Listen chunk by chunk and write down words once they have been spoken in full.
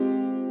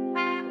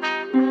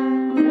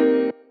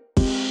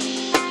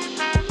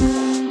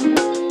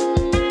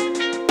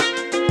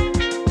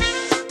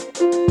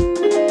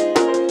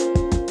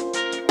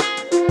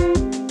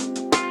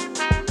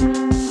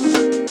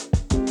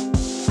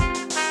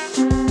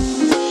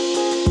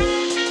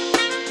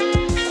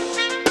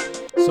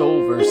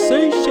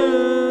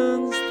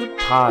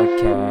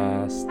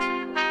podcast.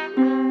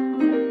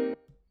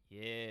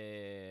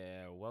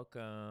 Yeah,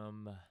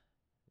 welcome.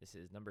 This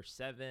is number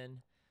 7,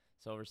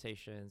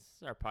 Silversations.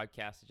 This is our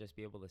podcast to just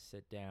be able to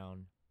sit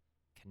down,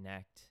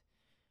 connect,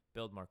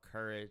 build more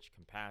courage,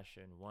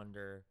 compassion,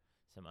 wonder,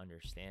 some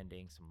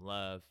understanding, some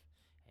love,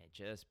 and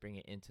just bring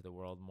it into the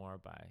world more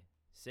by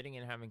sitting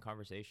and having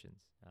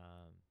conversations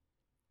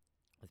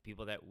with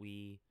people that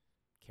we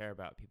care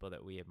about, people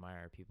that we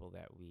admire, people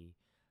that we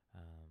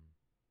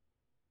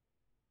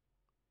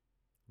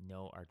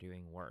know are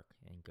doing work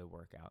and good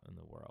work out in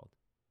the world.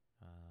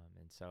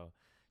 And so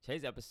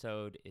today's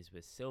episode is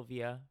with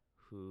Sylvia,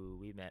 who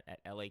we met at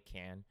LA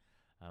Can,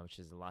 which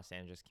is the Los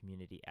Angeles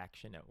Community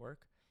Action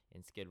Network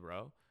in Skid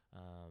Row,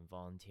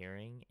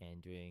 volunteering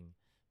and doing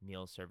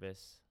meal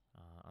service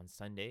on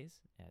Sundays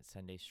at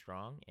Sunday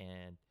Strong.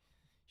 And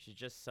she's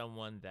just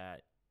someone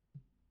that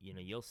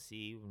you'll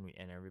see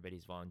and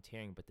everybody's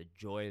volunteering, but the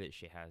joy that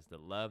she has, the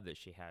love that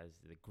she has,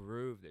 the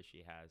groove that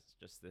she has,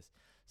 just this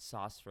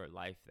sauce for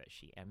life that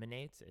she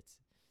emanates,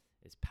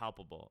 it's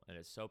palpable and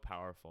it's so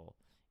powerful,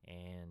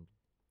 and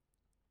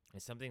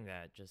it's something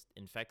that just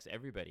infects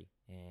everybody.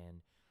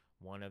 And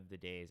one of the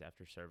days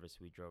after service,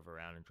 we drove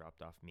around and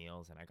dropped off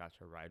meals, and I got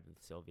to ride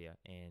with Sylvia,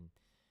 and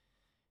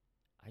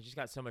I just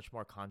got so much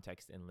more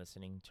context in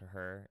listening to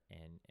her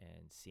and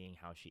seeing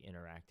how she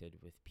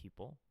interacted with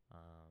people,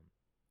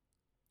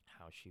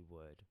 how she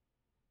would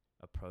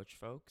approach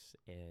folks,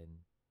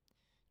 and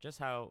just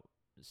how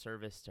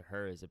service to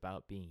her is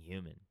about being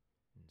human.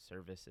 And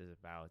service is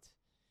about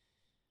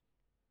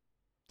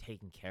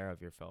taking care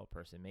of your fellow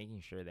person, making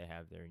sure they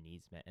have their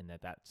needs met, and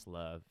that's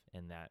love,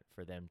 and that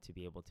for them to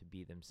be able to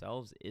be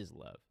themselves is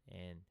love.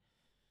 And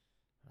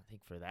I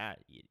think for that,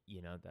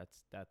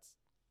 that's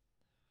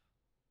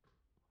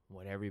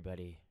what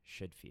everybody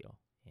should feel.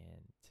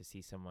 And to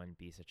see someone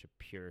be such a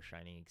pure,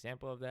 shining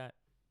example of that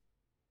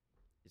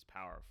is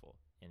powerful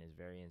and is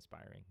very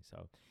inspiring.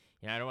 So,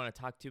 I don't want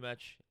to talk too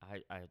much.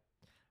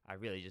 I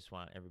really just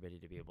want everybody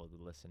to be able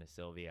to listen to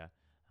Sylvia,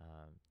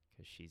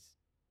 because she's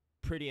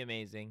pretty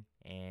amazing.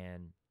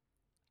 And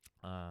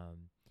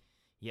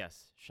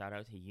yes, shout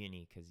out to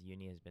Uni, because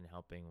Uni has been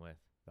helping with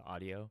the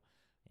audio,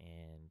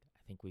 and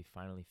I think we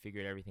finally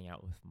figured everything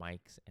out with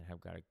mics and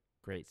have got a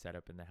great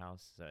setup in the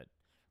house that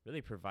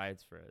really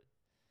provides for a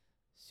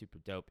super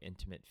dope,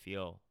 intimate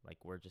feel, like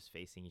we're just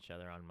facing each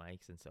other on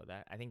mics. And so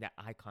that, I think that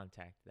eye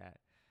contact,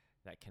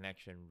 that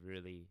connection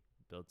really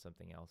builds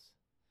something else.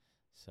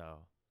 So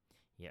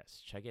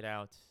yes, check it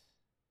out.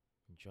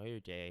 Enjoy your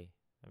day.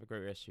 Have a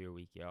great rest of your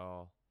week,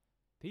 y'all.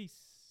 Peace.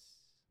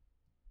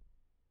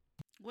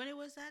 When it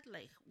was that?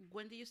 Like,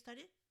 when did you start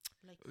it?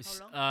 Like,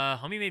 how long?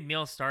 Homie Made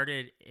Meal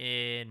started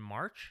in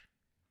March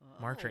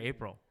or Oh.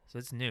 April, so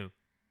it's new.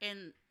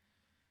 And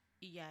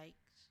yikes.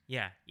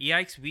 Yeah,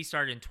 EIX, we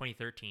started in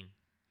 2013.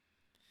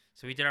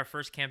 So we did our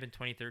first camp in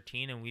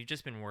 2013, and we've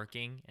just been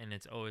working, and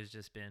it's always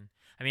just been,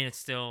 it's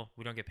still,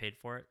 we don't get paid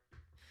for it,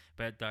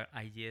 but the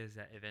idea is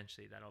that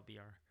eventually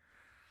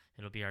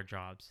it'll be our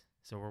jobs.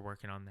 So we're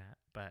working on that.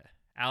 But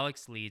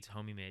Alex leads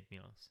Homie Made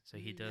Meals. So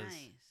he does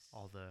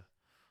all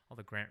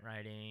the grant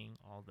writing,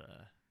 all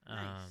the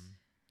Nice.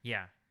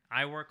 yeah.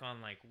 I work on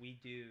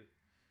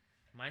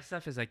my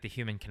stuff is like the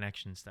human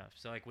connection stuff.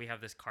 So like we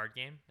have this card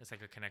game. It's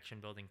like a connection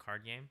building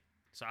card game.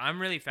 So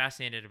I'm really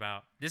fascinated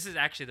about, this is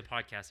actually the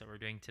podcast that we're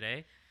doing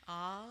today.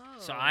 Oh.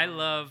 So I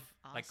love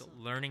awesome.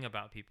 learning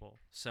about people,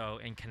 so,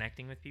 and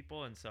connecting with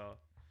people. And so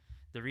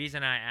the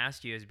reason I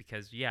asked you is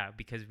because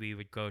we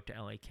would go to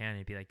LA Can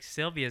and be like,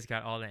 Sylvia's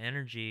got all the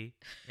energy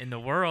in the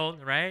world,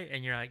 right?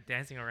 And you're like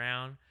dancing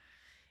around,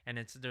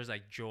 and there's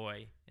like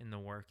joy in the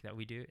work that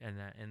we do, and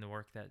that in the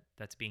work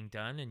that's being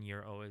done, and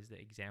you're always the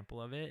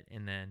example of it.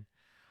 And then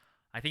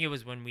I think it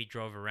was when we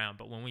drove around,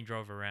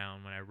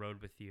 when I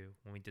rode with you,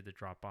 when we did the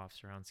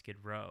drop-offs around Skid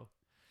Row,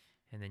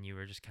 and then you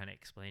were just kind of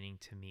explaining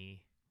to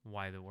me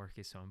why the work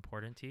is so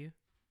important to you.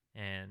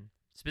 And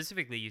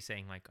specifically you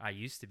saying like, I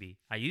used to be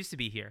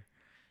here.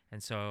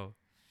 And so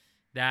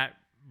that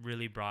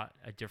really brought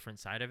a different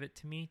side of it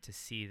to me, to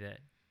see that,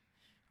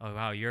 oh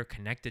wow, you're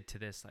connected to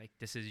this, like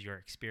this is your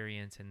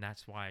experience, and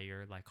that's why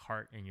your like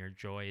heart and your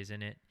joy is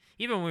in it.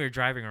 Even when we were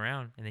driving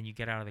around, and then you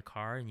get out of the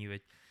car and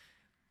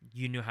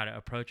you knew how to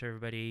approach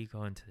everybody,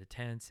 go into the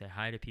tent, say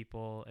hi to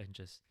people, and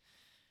just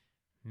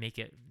make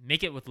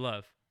it with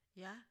love.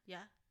 Yeah.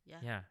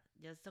 Yeah.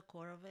 That's the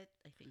core of it.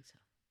 I think so.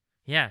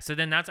 Yeah. So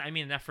then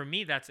that for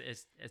me, that's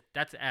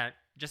at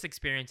just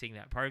experiencing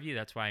that part of you.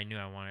 That's why I knew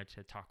I wanted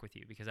to talk with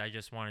you, because I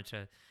just wanted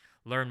to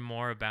learn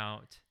more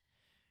about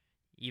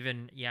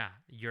even,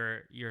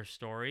 your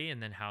story,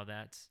 and then how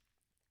that's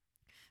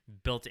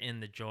built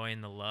in the joy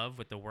and the love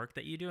with the work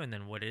that you do. And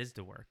then what is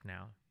the work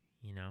now,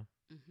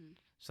 Mm-hmm.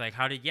 So like,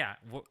 how did,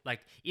 like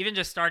even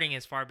just starting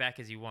as far back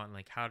as you want,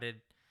 like how did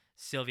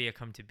Sylvia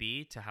come to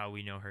be to how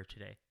we know her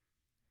today?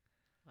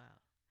 Wow.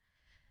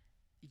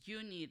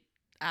 You need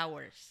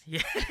hours.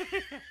 Yeah.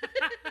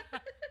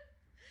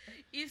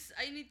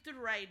 I need to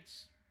write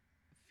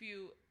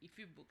few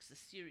books, a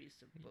series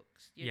of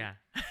books. Yeah.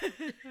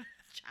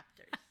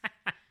 Chapters.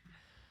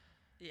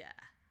 Yeah.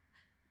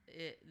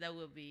 That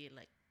would be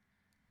like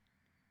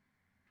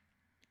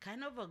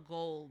kind of a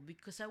goal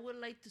because I would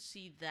like to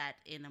see that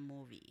in a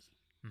movie.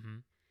 Mm-hmm.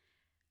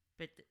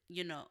 But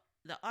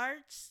the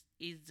arts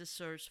is the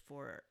source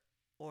for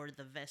or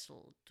the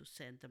vessel to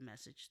send the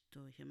message to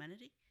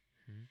humanity.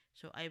 Mm-hmm.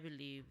 So I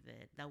believe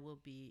that that will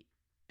be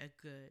a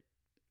good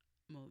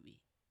movie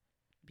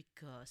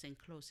because it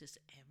encloses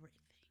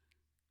everything.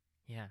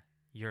 Yeah.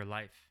 Your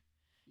life.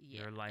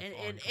 Yeah, Your life and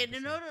all and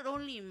encompassing. not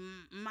only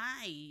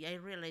my. I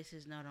realize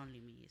it's not only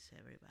me; it's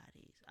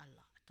everybody. It's a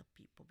lot of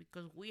people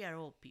because we are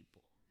all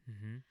people.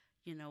 Mm-hmm.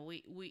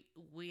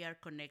 We are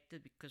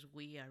connected because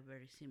we are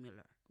very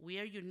similar. We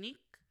are unique.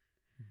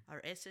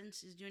 Our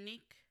essence is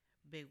unique,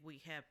 but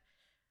we have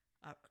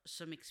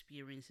some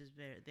experiences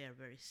they are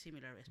very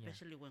similar, Yeah.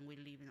 especially when we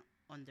live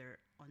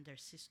under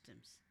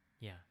systems.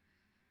 Yeah.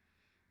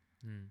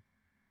 Mm.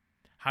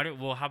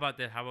 How about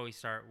this? How about we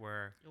start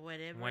where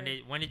Whatever.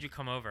 when did you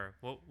come over?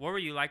 What were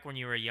you like when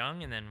you were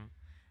young, and then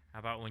how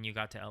about when you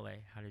got to LA?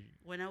 How did you?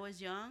 When I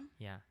was young,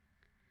 Yeah.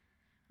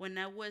 when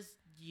I was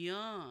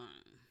young,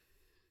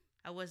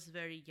 I was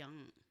very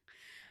young.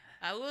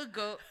 I would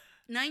go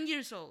 9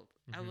 years old.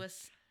 I Mm-hmm.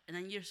 was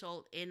 9 years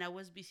old, and I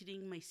was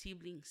visiting my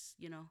siblings.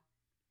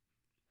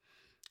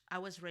 I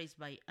was raised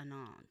by an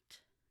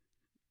aunt,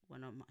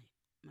 one of my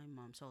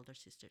mom's older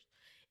sisters,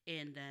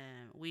 and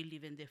we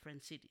live in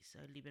different cities.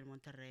 I live in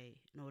Monterrey,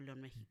 Nuevo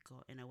León,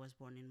 Mexico, and I was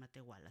born in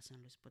Matehuala, San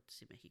Luis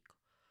Potosí, Mexico.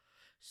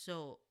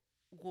 So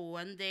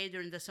one day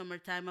during the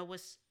summertime, I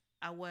was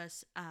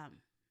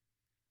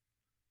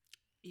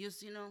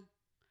just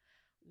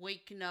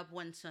waking up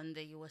one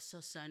Sunday. It was so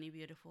sunny,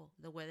 beautiful,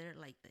 the weather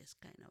like this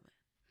kind of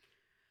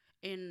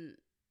it, and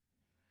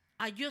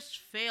I just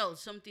felt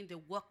something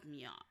that woke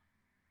me up.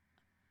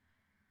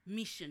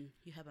 Mission,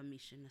 you have a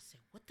mission. I said,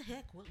 what the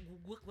heck? What?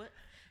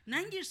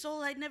 9 years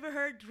old, I never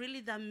heard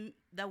really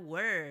that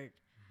word.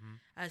 Mm-hmm.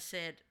 I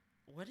said,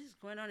 what is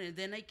going on? And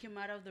then I came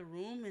out of the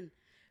room and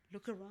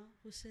look around.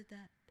 Who said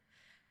that?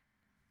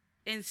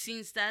 And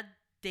since that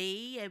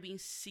day, I've been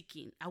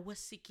seeking. I was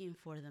seeking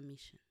for the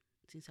mission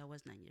since I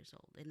was 9 years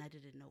old, and I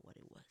didn't know what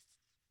it was.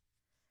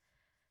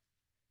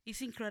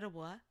 It's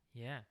incredible, huh?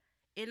 Yeah.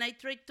 And I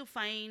tried to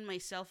find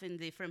myself in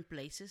different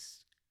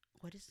places.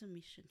 What is the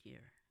mission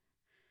here?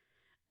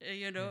 Uh,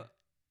 you Yeah. know,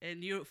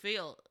 and you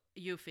feel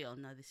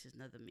no, this is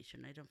not the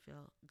mission. I don't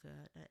feel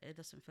good. It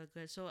doesn't feel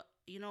good. So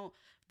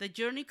the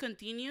journey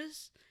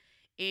continues,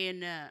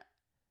 and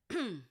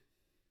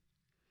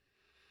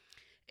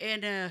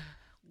and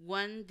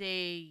one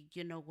day,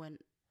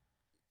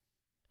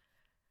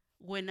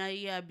 when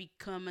I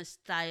become a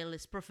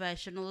stylist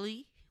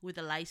professionally with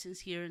a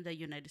license here in the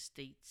United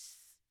States,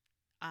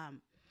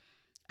 um,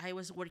 I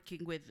was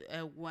working with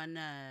one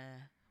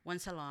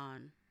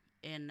salon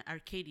in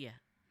Arcadia,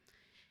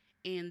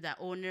 and the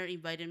owner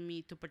invited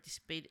me to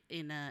participate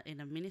in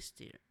a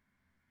minister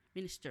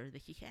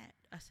that he had.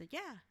 I said,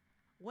 yeah.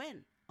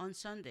 When? On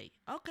Sunday.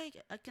 Okay,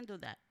 I can do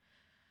that.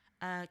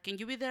 Can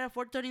you be there at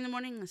 4:30 in the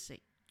morning? I said,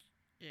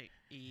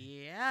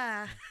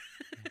 yeah.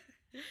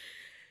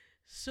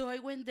 So I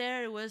went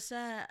there. It was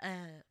a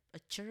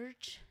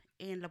church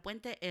in La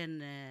Puente,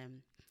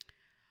 and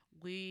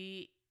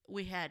we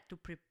we had to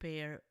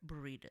prepare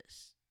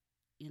burritos.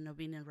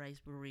 Bean and rice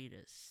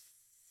burritos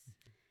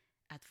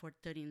at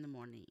 4:30 in the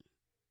morning.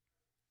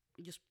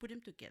 Just put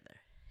them together.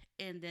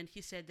 And then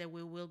he said that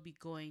we will be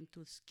going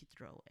to Skid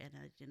Row, and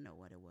I didn't know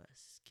what it was,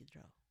 Skid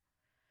Row.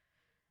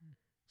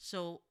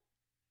 So,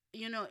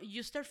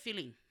 you start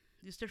feeling,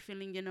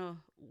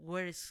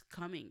 where it's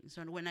coming.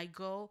 So when I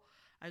go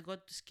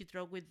to Skid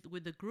Row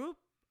with the group.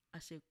 I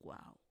said,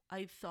 wow,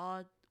 I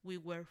thought we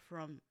were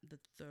from the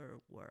third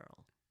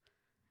world.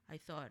 I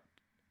thought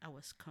I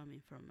was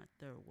coming from a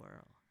third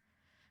world.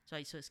 So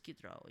I saw Skid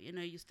Row.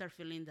 You start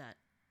feeling that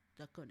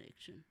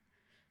connection.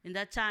 In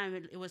that time,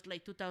 it was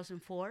like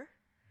 2004.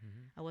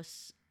 Mm-hmm.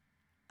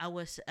 I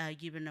was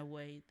giving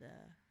away the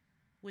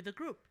with the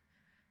group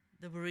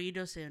the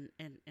burritos and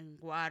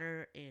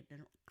water and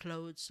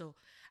clothes. So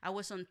I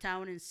was on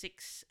town in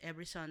 6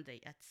 every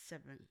Sunday at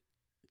 7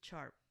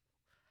 sharp,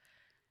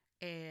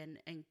 and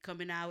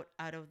coming out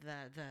of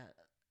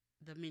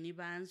the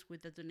minivans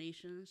with the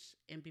donations,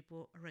 and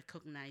people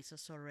recognize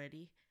us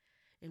already.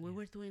 And we Yeah.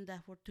 were doing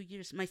that for 2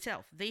 years.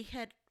 Myself, they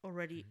had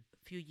already Mm-hmm.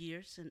 a few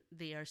years, and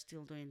they are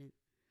still doing it.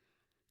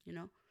 You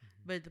know,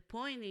 Mm-hmm. but the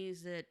point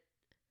is that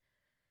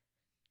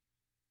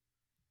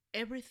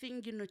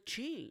everything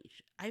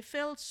changed. I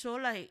felt so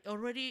like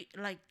already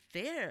like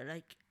there,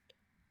 like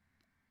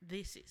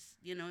this is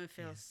it Yeah.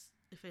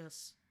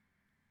 feels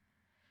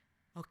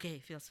okay,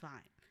 it feels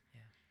fine.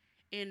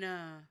 Yeah.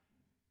 And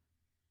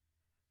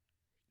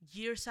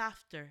years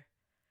after,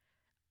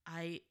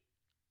 I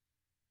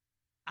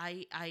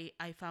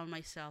I found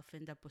myself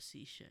in the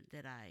position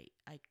that I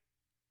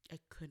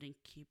couldn't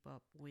keep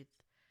up with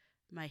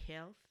my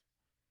health,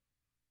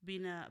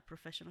 being a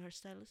professional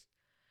hairstylist,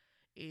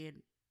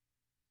 and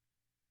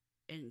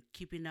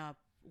keeping up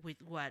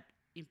with what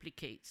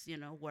implicates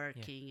Yeah.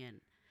 working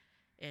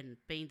and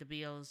paying the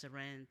bills, the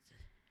rent,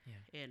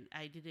 Yeah. And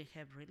I didn't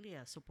have really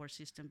a support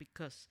system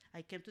because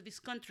I came to this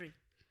country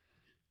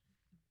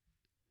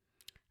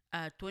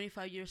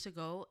 25 years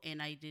ago,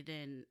 and I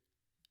didn't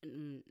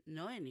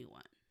know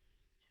anyone.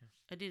 Yeah.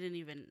 I didn't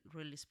even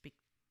really speak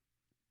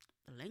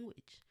the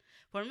language.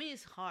 For me,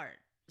 it's hard.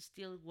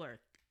 Still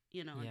work,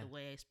 on Yeah. the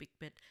way I speak.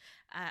 But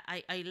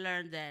I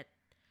learned that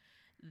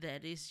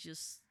is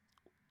just,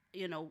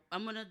 I'm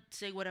gonna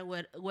say what I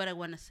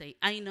wanna say.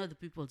 I know the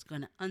people's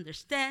gonna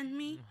understand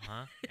me.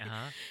 Uh-huh.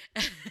 Uh-huh.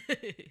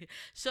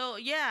 So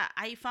yeah,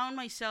 I found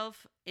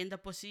myself in the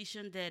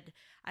position that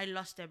I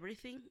lost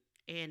everything,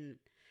 and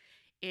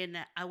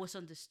I was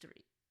on the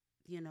street,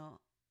 you know,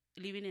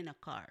 living in a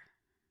car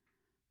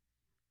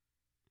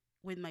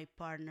with my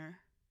partner.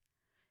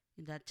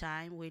 In that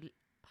time, we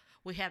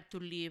have to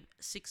live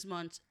 6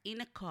 months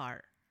in a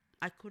car.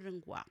 I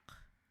couldn't walk.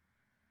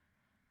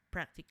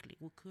 Practically,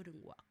 we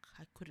couldn't walk.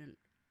 I couldn't,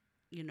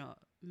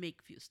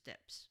 make few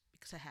steps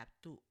because I had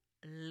to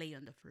lay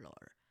on the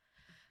floor.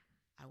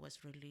 I was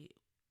really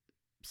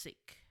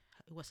sick.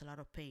 It was a lot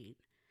of pain.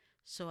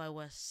 So I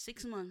was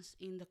 6 months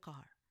in the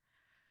car,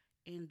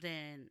 and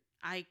then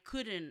I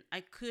couldn't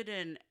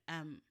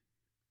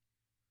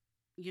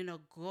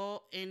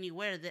go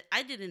anywhere. That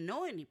I didn't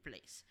know any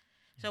place.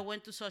 So I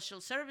went to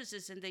social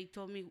services, and they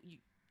told me, you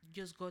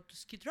just go to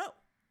Skid Row.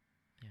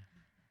 Yeah.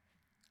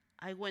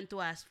 I went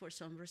to ask for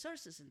some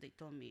resources, and they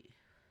told me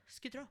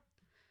Skid Row.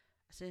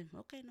 I said,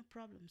 okay, no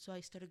problem. So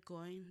I started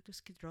going to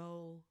Skid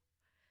Row,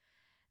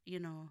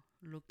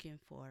 looking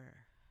for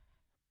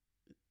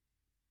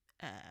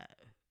uh,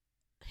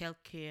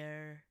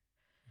 healthcare,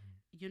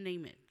 you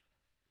name it,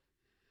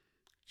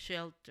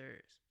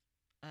 shelters,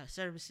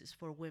 services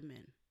for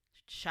women,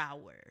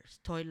 showers,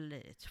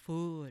 toilets,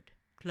 food,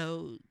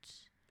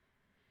 clothes,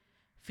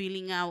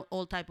 filling out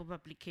all type of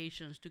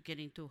applications to get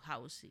into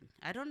housing.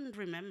 I don't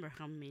remember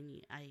how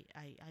many I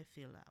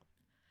fill out.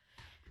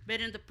 But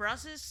in the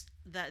process,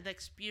 the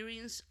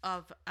experience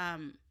of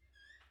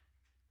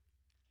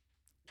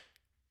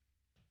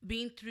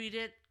being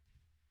treated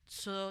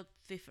so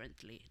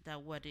differently,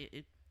 that what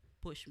it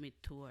pushed me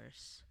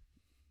towards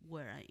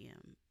where I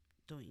am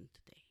doing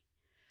today.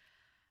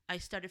 I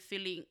started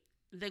feeling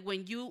that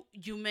when you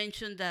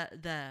mentioned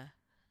the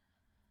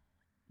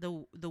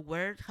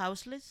word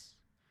houseless,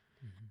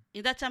 Mm-hmm.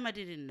 in that time I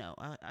didn't know.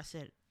 I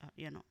said,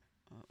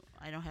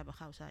 I don't have a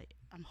house.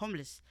 I'm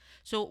homeless.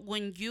 So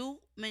when you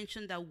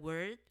mentioned that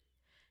word,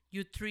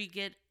 you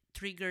triggered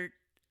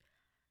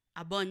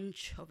a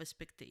bunch of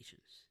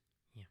expectations,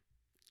 Yeah.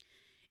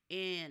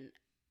 and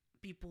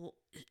people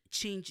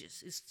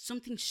changes. It's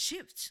something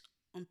shifts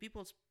on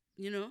people's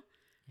you know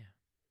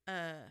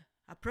Yeah.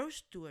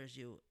 approach towards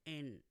you,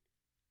 and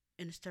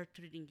start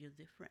treating you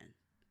different.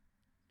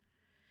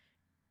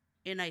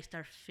 And I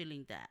started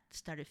feeling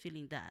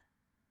that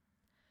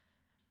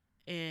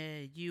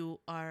you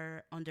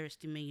are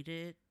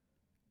underestimated.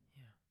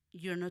 Yeah.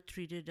 You're not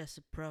treated as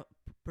a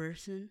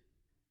person.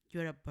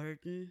 You're a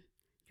burden.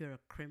 You're a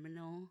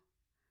criminal.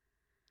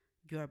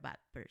 You're a bad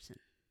person.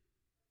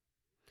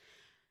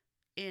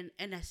 And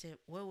I said,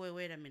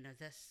 wait a minute.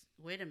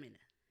 Wait a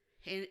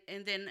minute.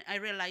 And then I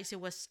realized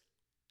it was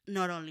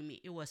not only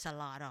me. It was a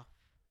lot of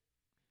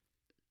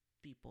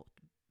people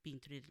being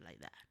treated like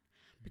that,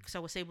 because I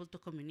was able to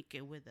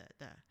communicate with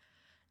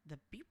the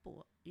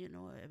people.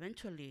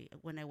 Eventually,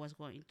 when I was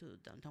going to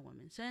Downtown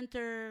Women's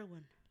Center,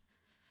 when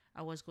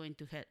I was going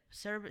to head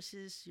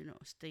services,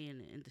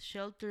 staying in the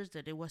shelters,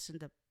 that it wasn't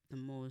the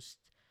most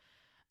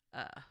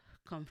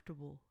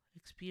comfortable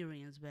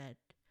experience, but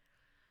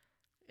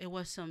it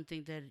was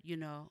something that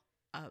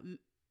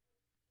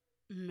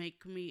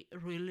make me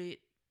really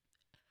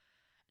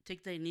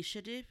take the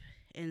initiative,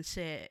 and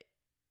say,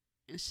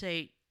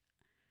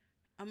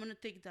 I'm gonna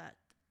take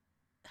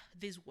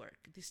this work,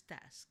 this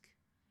task.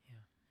 Yeah.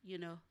 You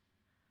know,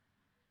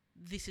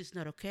 this is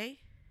not okay,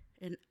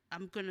 and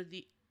I'm gonna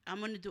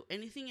do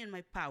anything in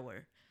my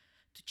power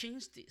to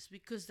change this,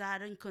 because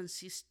that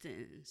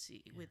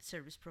inconsistency with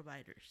service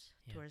providers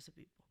towards the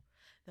people,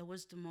 that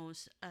was the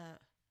most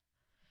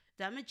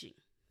damaging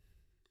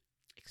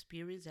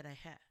experience that I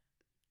had.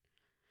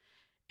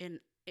 And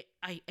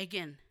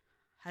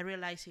I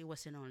realized it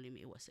wasn't only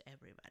me; it was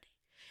everybody,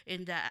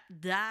 and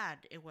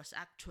that it was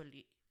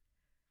actually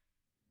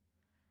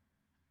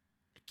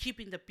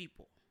keeping the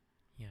people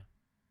Yeah.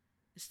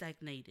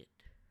 stagnated.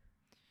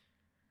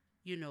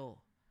 You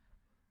know,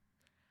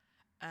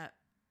 uh,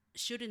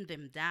 shooting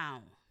them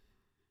down,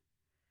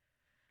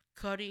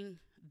 cutting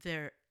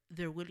their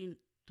willing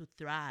to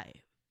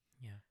thrive.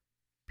 Yeah.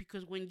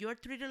 Because when you're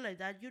treated like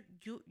that,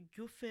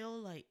 you feel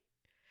like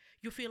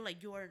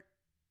you are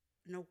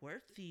not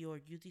worthy, or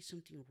you did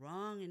something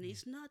wrong, and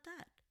it's not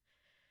that.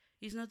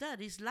 It's not that.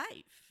 It's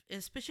life.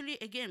 Especially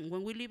again,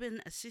 when we live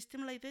in a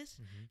system like this,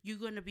 Mm-hmm. you're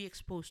gonna be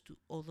exposed to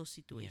all those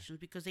situations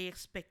because they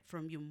expect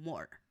from you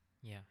more.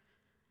 Yeah.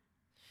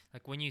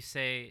 Like when you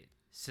say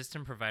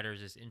system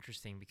providers is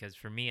interesting, because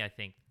for me, I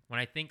think when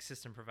I think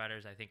system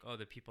providers, I think, oh,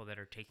 the people that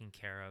are taking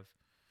care of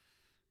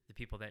the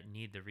people that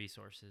need the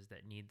resources,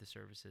 that need the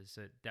services.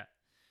 So that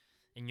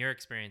in your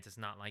experience, it's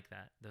not like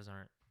that. Those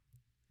aren't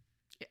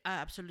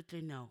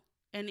Absolutely no.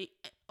 And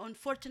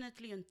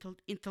unfortunately,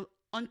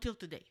 until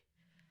today,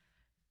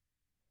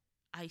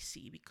 I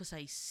see, because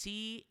I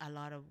see a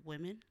lot of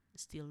women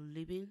still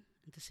living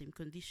in the same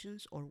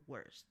conditions or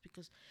worse,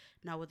 because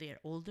now they are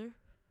older,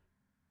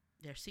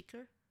 they're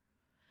sicker,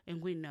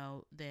 and we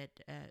know that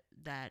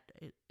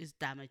is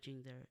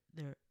damaging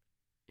their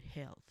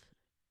health.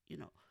 You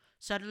know,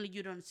 suddenly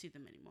you don't see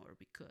them anymore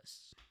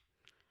because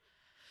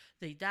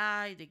they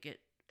die, they get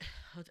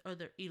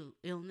other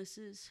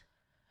illnesses.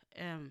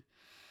 Um,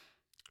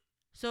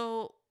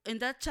 so in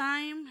that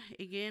time,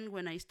 again,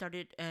 when I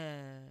started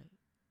uh,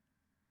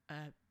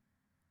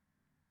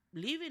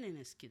 living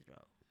in Skid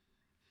Row,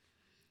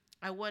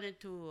 I wanted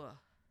to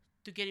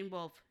get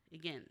involved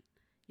again.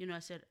 You know, I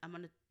said I'm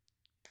gonna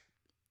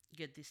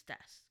get this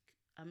task.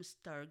 I'm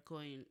start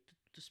going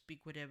to speak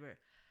whatever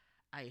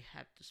I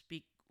have to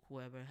speak,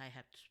 whoever I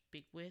have to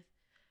speak with,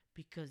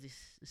 because this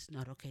is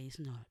not okay. It's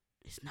not.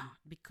 It's not,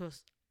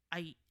 because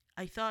I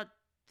I thought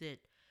that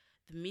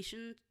the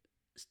mission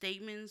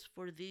statements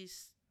for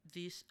these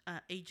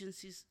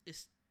agencies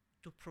is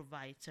to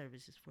provide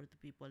services for the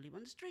people who live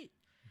on the street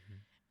Mm-hmm.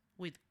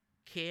 with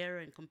care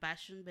and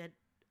compassion, but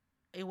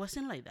it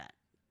wasn't like that.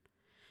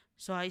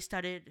 So I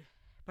started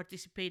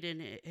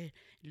participating in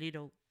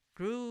little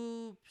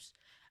groups,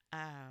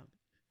 uh,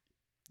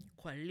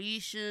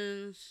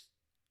 coalitions,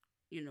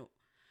 you know,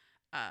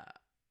 uh,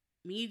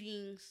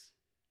 meetings,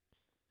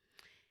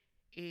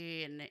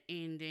 and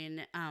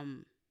then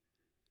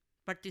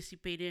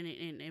participating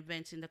in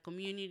events in the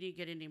community,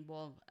 getting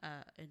involved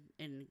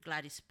in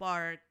Gladys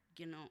Park,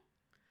 you know,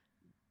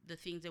 the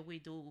things that we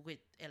do with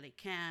LA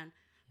Can,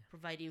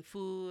 providing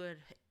food,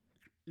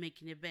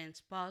 making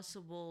events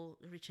possible,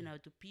 reaching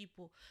out to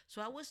people.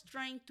 So I was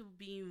trying to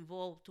be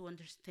involved to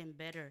understand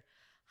better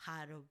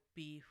how to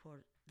be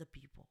for the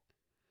people,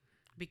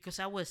 because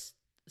I was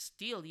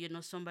still, you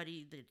know,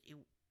 somebody that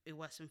it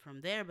wasn't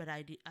from there, but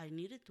I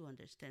needed to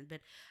understand.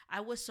 But I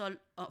was so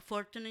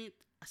fortunate,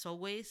 as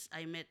always.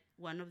 I met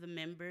one of the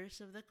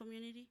members of the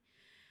community.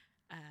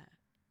 Uh,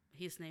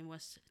 his name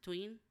was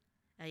Twin.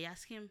 I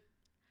asked him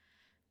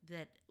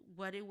that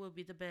what it would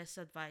be the best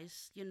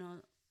advice, you know,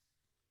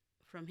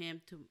 from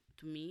him to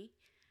me,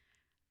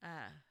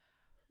 uh,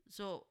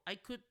 so I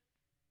could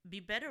be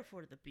better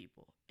for the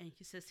people. And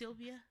he said,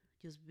 Sylvia,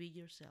 just be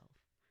yourself.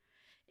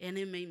 And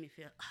it made me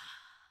feel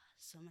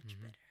so much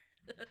Mm-hmm. better.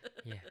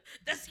 Yeah.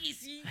 That's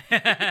easy.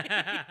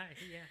 Yeah.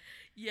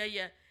 Yeah,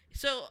 yeah.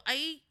 So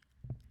I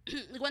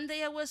one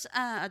day I was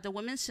at the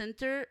women's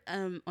center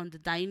on the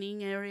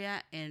dining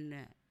area, and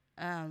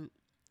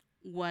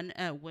one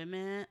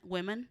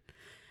women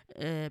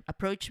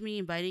approached me,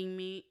 inviting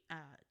me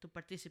to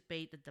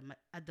participate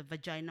at the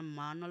Vagina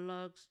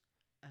Monologues,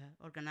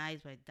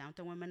 organized by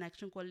Downtown Women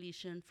Action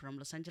Coalition from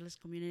Los Angeles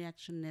Community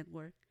Action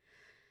Network,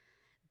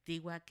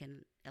 DWAC,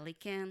 and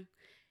LACAN.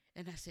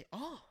 And I said,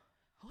 oh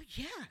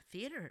yeah,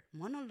 theater,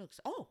 monologues.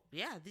 Oh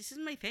yeah, this is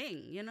my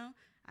thing. You know,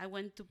 I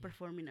went to Yeah.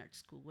 performing arts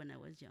school when I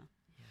was young.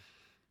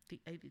 Yeah.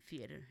 I did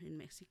theater in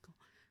Mexico.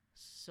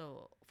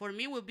 So for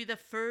me, it would be the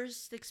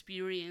first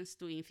experience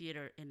doing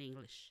theater in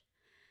English.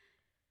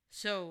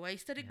 So I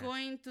started Yeah.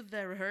 going to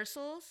the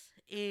rehearsals,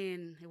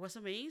 and it was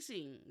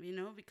amazing, you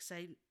know, because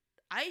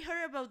I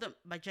heard about the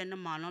vagina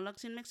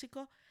monologues in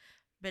Mexico,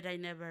 but I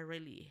never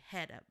really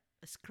had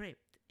a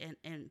script,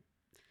 and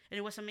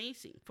it was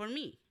amazing for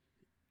me.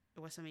 It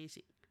was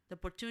amazing. The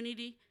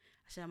opportunity.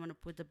 I said I'm gonna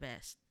put the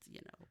best,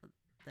 you know,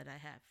 that I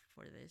have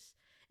for this,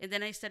 and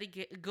then I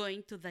started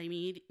going to the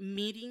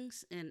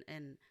meetings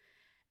in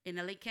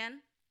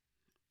Alican,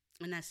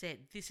 and I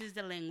said this is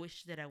the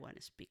language that I want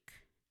to speak.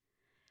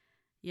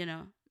 You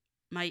know,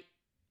 my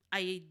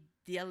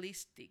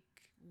idealistic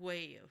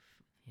way of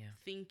Yeah.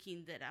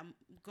 thinking that I'm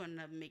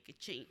gonna make a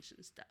change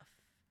and stuff.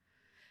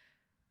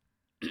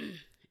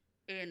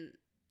 And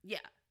yeah,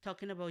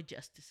 talking about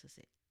justice,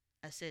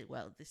 I said,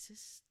 well, this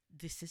is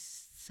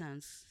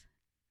sounds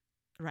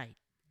right.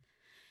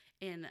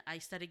 And I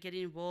started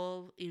getting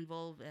involved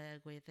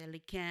with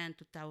Elican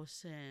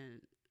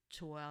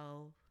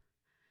 2012.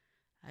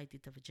 I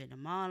did the Vagina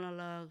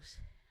Monologues,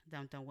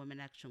 Downtown Women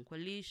Action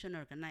Coalition,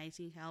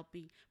 organizing,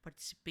 helping,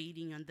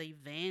 participating on the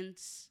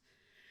events,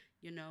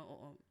 you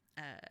know,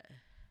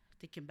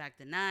 taking back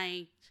the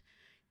night,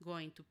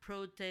 going to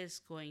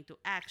protests, going to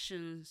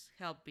actions,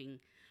 helping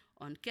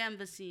on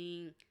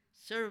canvassing,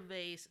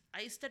 surveys.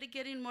 I started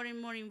getting more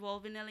and more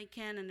involved in LA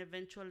Can, and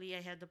eventually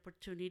I had the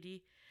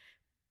opportunity.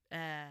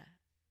 Uh,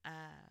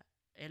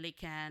 LA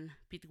Can,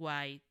 Pete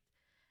White,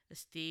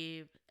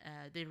 Steve,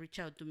 they reached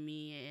out to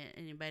me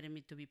and invited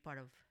me to be part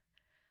of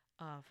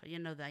the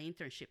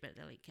internship at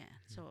LA Can.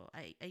 Mm-hmm. So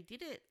I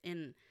did it,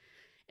 and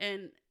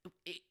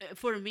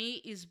for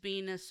me it's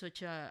been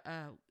such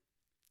an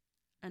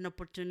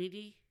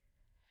opportunity,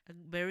 a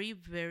very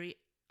very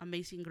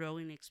amazing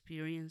growing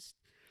experience,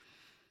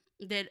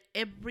 that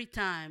every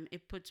time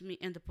it puts me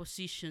in the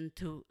position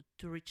to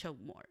reach out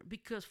more,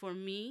 because for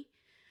me,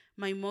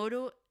 my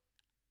motto,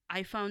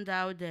 I found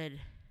out that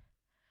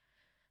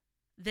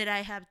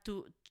I have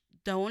to,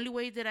 the only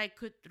way that I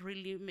could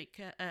really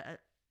make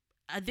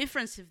a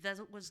difference, if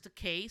that was the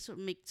case, or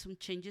make some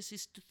changes,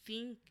 is to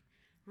think,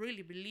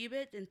 really believe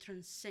it, and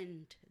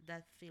transcend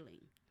that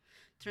feeling.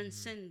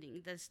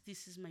 Transcending.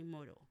 This is my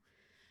motto.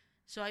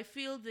 So I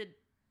feel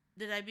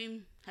that I've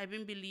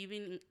been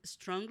believing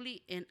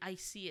strongly, and I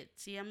see it.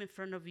 See, I'm in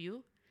front of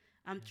you.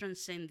 I'm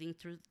transcending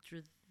through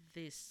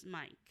this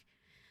mic.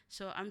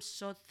 So I'm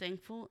so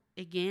thankful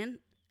again.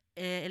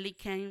 Ellie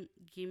can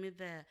give me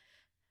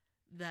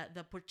the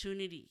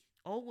opportunity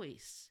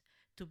always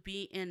to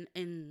be in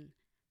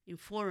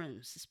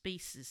forums,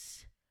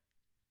 spaces,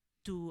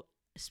 to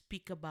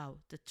speak about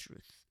the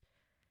truth,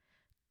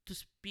 to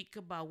speak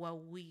about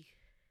what we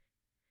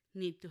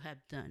need to have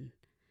done,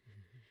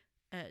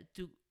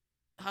 to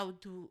how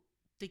to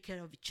take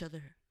care of each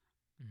other,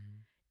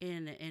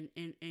 and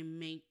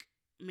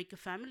make a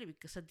family,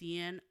 because at the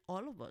end,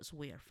 all of us,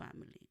 we are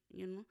family.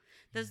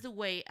 That's the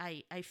way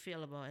I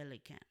feel about LA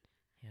Can.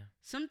 Yeah.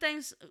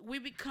 Sometimes we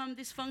become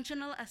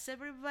dysfunctional, as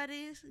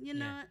everybody is,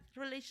 Yeah.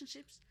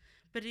 relationships,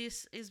 but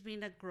it's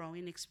been a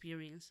growing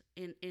experience.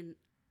 And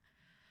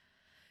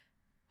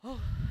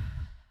oh,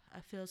 I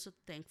feel so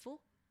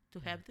thankful to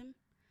have them.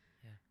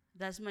 Yeah.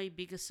 That's my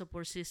biggest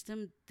support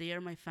system. They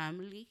are my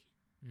family.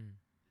 Mm.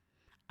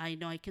 I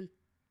know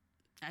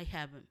I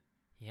have them,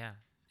 Yeah.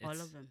 all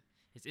of them.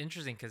 It's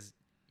interesting because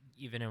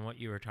even in what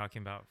you were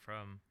talking about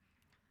from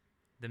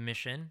the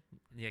mission,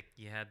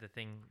 you had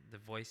the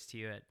voice to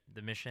you at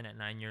the mission at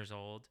 9 years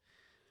old,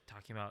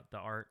 talking about the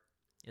art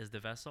is the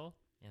vessel,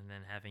 and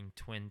then having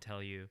Twin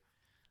tell you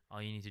all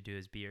you need to do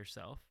is be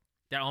yourself.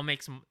 That all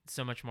makes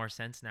so much more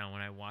sense now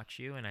when I watch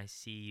you and I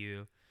see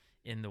you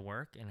in the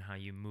work and how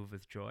you move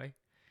with joy,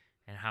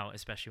 and how,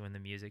 especially when the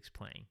music's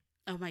playing,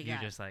 Oh my you're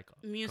God. just like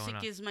Music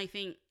going is my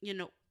thing.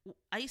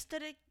 I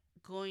started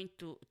going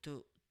to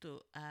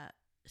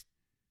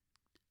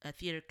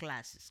theater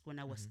classes when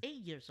I was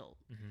 8 years old.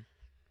 Mm-hmm.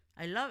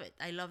 I love it.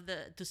 I love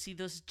to see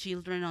those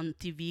children on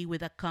TV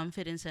with a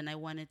confidence, and I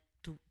wanted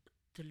to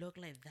look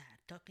like that,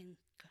 talking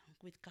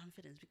with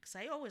confidence, because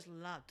I always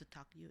love to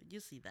talk. You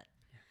see that.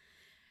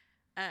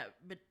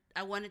 But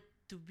I wanted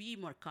to be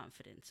more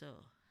confident.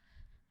 So,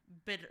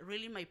 but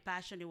really, my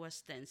passion, it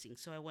was dancing.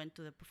 So I went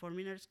to the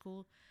performing arts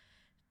school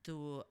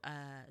to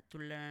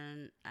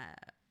learn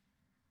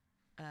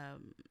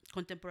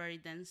contemporary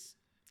dance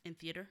and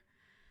theater.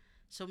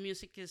 So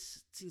music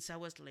is since I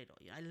was little.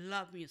 I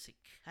love music.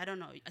 I don't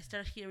know. I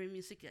start hearing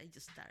music, I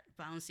just start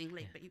bouncing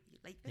like baby,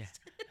 like this.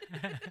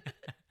 Yeah.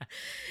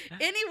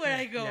 Anywhere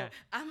I go, Yeah.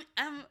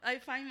 I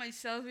find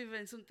myself,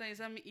 even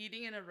sometimes I'm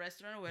eating in a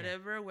restaurant or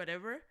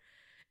whatever,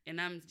 and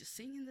I'm just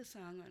singing the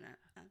song, and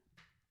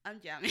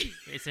I'm jamming.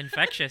 It's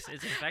infectious.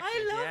 It's infectious.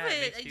 I love It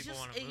it. makes people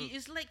want to move.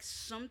 It's like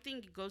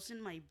something goes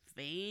in my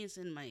veins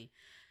and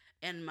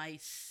my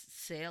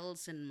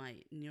cells and my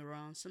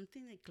neurons.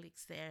 Something that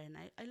clicks there, and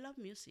I love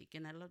music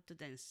and I love to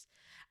dance.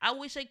 I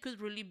wish I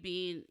could really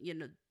be,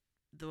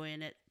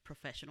 doing it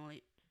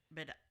professionally,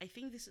 but I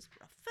think this is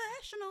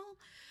professional.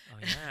 Oh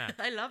yeah.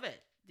 I love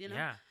it.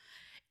 Yeah.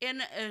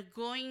 And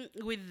going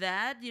with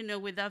that,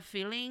 with that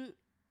feeling,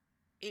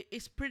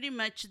 it's pretty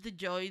much the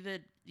joy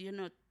that,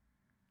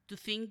 to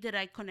think that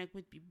I connect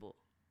with people.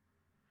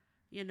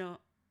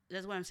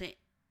 That's what I'm saying.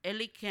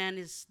 Ellie Can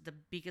is the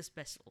biggest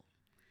vessel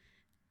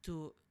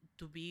to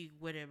be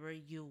whatever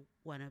you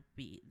want to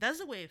be. That's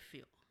the way I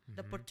feel.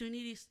 The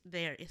opportunities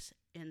there is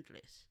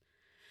endless.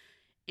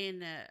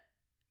 And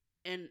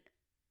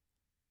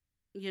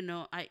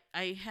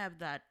I have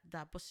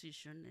that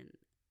position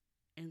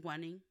and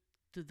wanting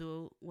to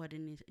do what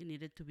it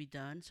needed to be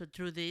done. So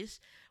through this,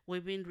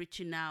 we've been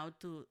reaching out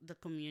to the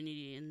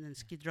community in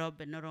Skid Row,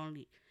 but not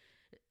only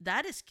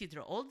that is Skid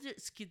Row, all the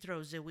Skid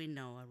Rows that we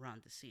know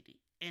around the city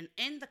and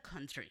in the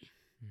country.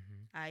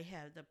 I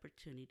have the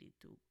opportunity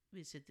to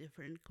visit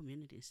different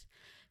communities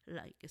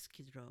like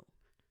Skid Row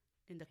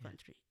in the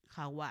country,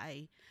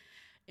 Hawaii,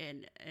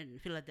 and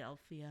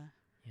Philadelphia,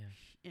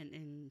 and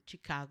in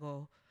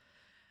Chicago,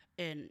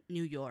 and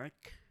New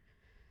York.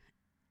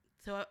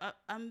 So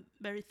I'm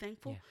very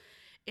thankful,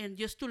 and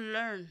just to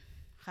learn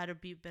how to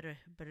be better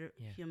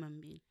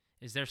human being.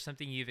 Is there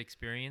something you've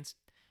experienced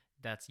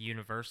that's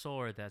universal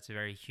or that's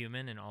very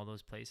human in all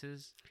those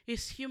places?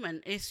 It's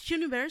human. It's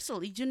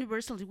universal. It's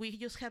universal. We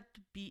just have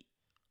to be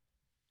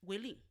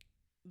willing,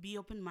 be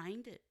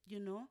open-minded,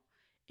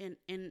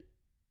 and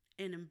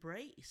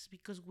embrace,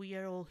 because we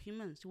are all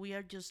humans. We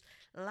are just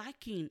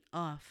lacking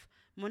of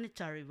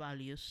monetary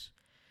values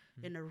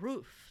and a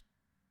roof.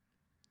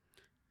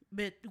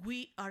 But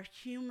we are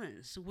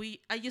humans.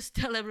 I just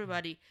tell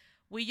everybody,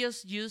 we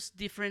just use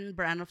different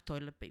brand of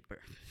toilet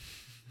paper.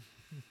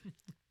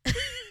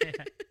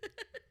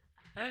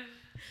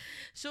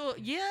 So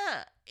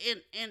yeah,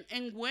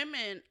 and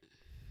women,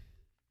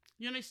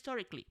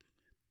 historically,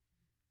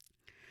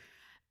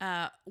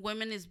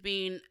 women is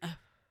being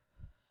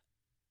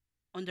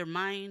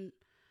undermined,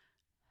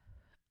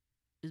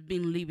 is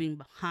being leaving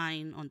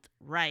behind on the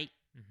right,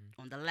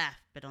 on the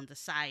left, but on the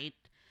side.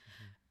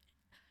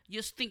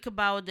 Just think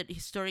about that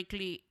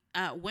historically,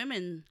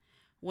 women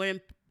were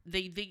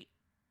they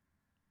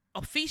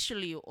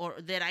officially,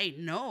 or that I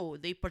know,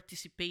 they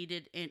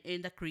participated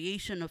in the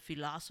creation of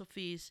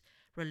philosophies,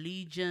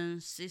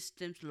 religions,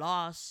 systems,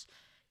 laws,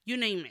 you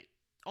name it.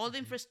 All the Mm-hmm.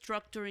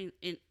 infrastructure in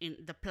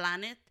the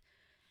planet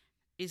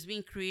is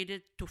being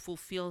created to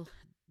fulfill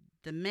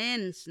the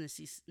men's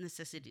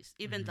necessities.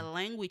 Even Mm-hmm. the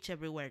language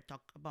everywhere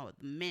talk about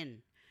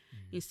men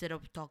Mm-hmm. instead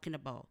of talking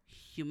about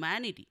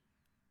humanity,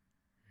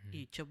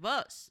 Mm-hmm. each of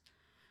us.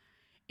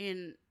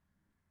 And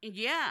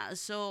yeah,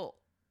 so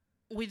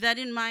with that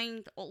in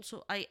mind,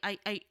 also I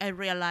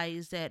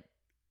realized that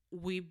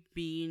we've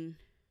been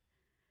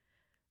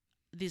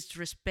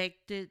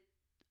disrespected,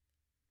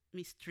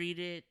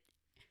 mistreated,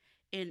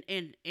 and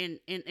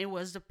it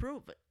was the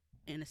proof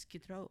in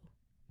Skid Row.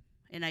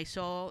 And I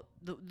saw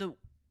the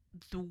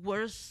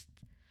worst,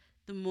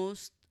 the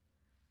most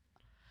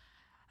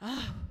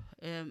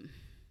um,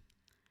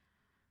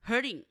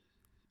 hurting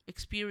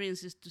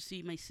experiences to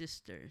see my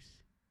sisters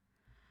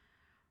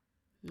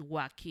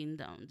walking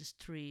down the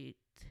street.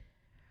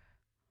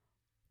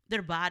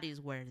 Their bodies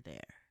were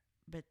there,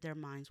 but their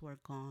minds were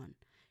gone,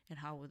 and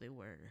how they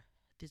were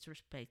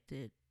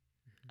disrespected,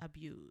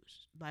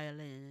 abused,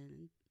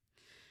 violented,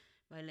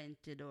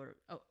 or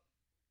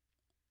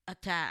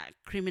attacked,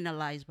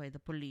 criminalized by the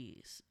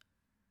police,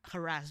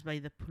 harassed by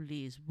the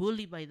police,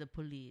 bullied by the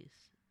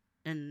police,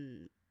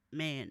 and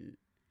men,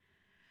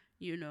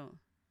 you know.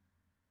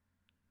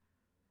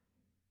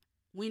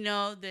 We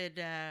know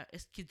that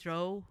Skid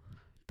Row,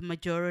 the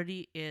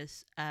majority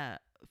is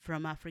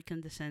from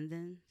African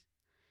descendants,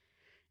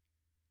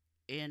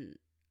 and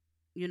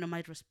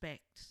my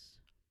respects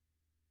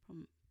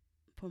from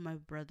for my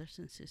brothers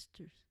and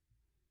sisters,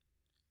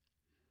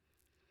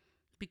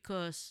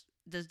 because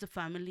that's the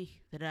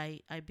family that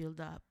I build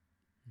up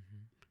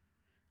Mm-hmm.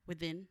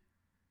 within,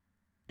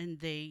 and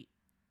they,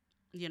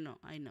 I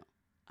know,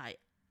 I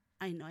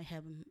I know I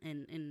have them,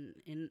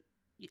 and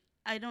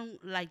I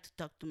don't like to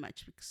talk too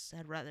much because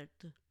I'd rather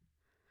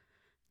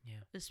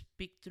Yeah. to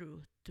speak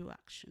through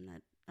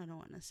action. I don't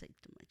want to say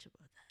too much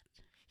about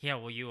that. Yeah.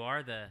 Well, you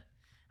are the.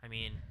 I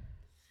mean,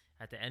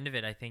 at the end of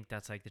it, I think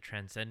that's like the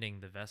transcending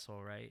the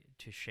vessel, right?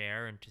 To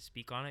share and to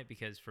speak on it.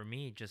 Because for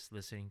me, just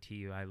listening to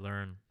you, I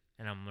learn,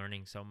 and I'm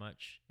learning so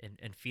much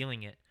and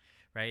feeling it,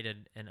 right?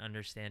 And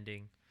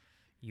understanding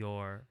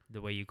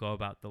the way you go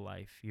about the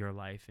life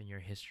and your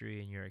history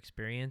and your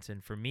experience.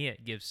 And for me,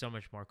 it gives so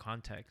much more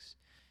context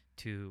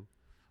to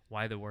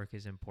why the work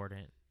is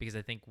important. Because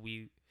I think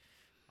a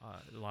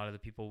lot of the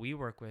people we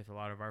work with, a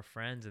lot of our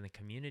friends in the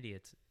community,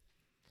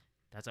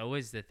 that's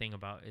always the thing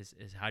about is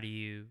how do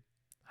you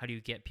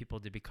get people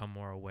to become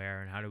more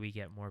aware, and how do we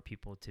get more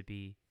people to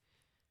be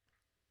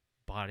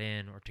bought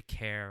in or to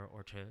care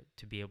or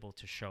to be able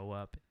to show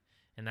up.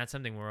 And that's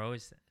something we're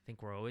always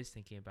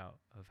thinking about,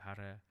 of how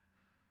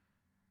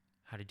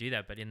to do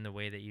that, but in the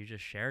way that you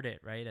just shared it,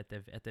 right? At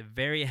the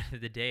very end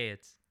of the day,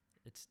 it's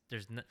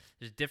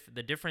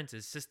the difference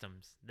is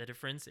systems. The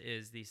difference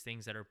is these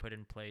things that are put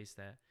in place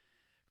that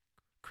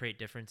create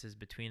differences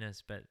between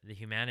us, but the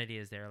humanity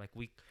is there. Like,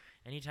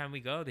 anytime we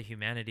go, the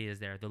humanity is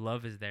there, the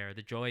love is there,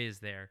 the joy is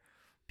there.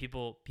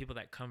 People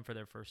that come for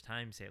their first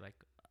time say, like,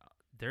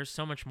 there's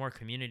so much more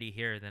community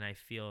here than I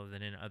feel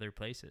than in other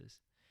places.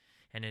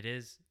 And it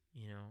is,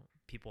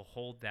 people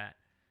hold that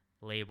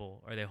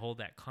label, or they hold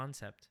that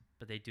concept,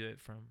 but they do it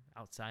from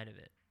outside of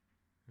it,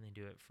 and they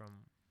do it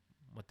from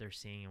what they're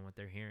seeing and what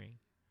they're hearing.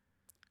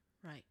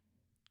 Right,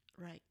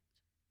 right,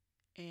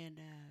 and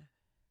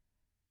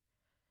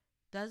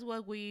that's why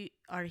we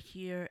are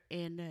here,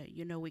 and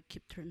we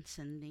keep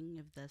transcending.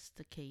 If that's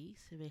the case,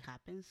 if it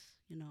happens,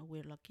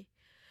 we're lucky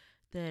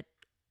that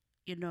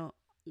you know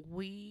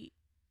we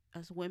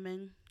as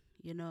women,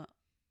 you know,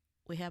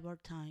 we have our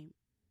time.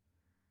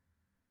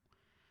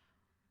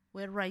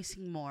 We're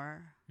rising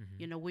more.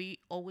 Mm-hmm. We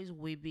always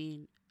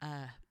weaving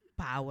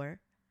power,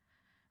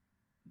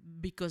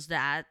 because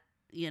that,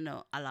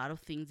 a lot of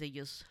things they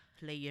just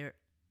layer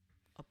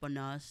upon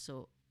us,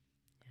 so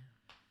Yeah.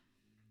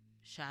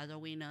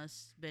 shadowing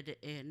us. But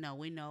now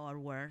we know our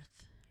worth,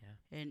 Yeah.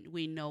 and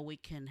we know we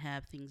can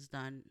have things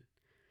done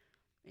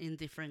in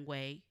different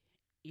way.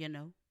 You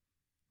know,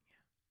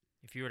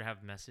 If you were to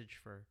have a message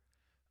for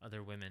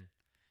other women,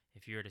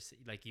 if you were to say,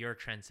 like, your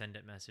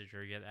transcendent message,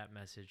 or get that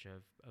message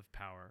of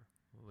power,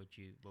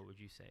 what would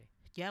you say?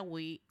 yeah,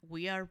 we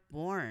are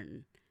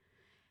born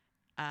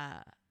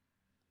uh,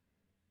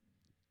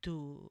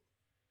 to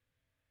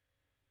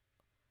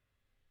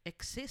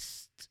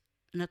exist,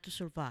 not to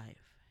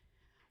survive.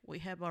 We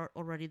have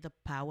already the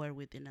power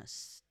within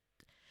us.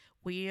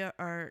 We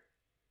are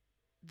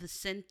the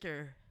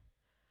center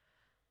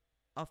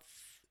of,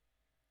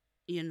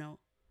 you know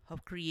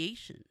of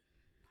creation,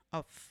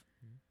 of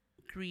Mm-hmm.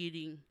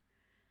 creating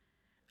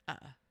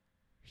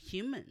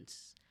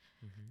humans,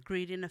 Mm-hmm.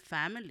 creating a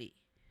family,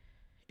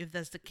 if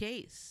that's the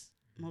case,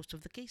 most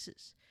of the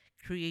cases,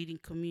 creating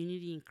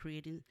community and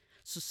creating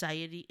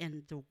society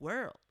and the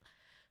world.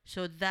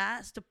 So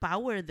that's the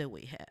power that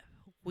we have.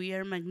 We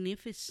are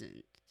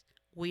magnificent.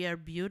 We are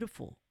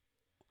beautiful.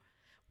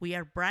 We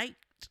are bright.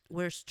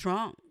 We're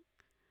strong.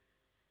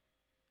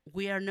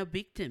 We are no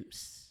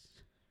victims.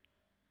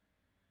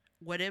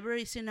 whatever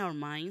is in our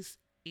minds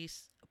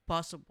is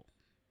possible.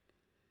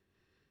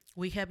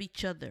 We have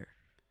each other.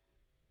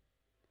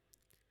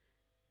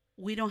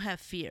 We don't have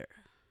fear.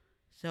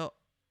 So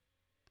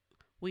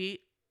we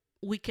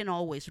we can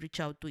always reach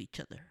out to each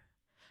other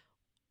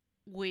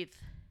with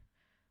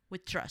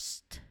with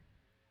trust.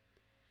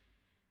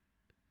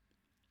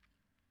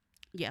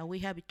 Yeah, we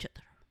have each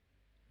other.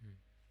 Hmm.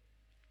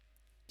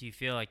 Do you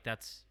feel like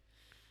that's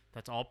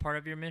all part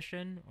of your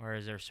mission, or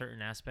is there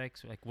certain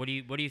aspects? Like, what do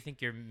you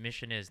think your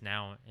mission is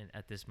now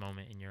at this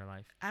moment in your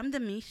life? I'm the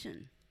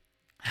mission.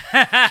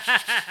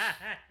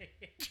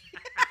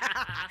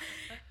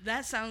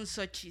 That sounds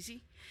so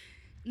cheesy.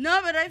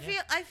 No, but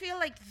Yeah. I feel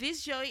like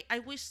this joy. I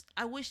wish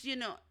I want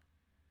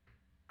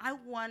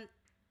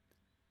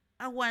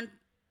I want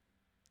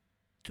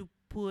to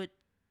put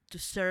to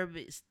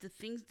service the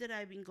things that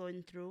I've been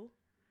going through.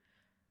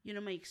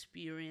 My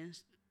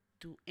experience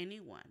to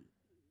anyone.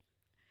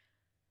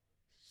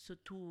 So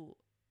to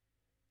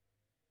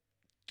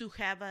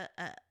have a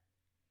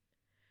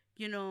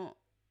you know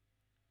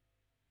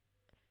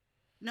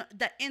no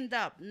the end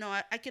up no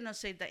I cannot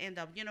say the end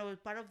up,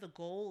 part of the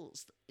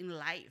goals in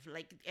life,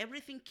 like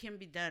everything can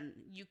be done.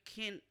 You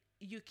can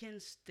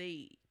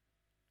stay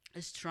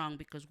strong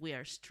because we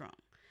are strong.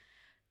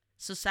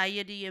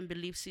 Society and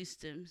belief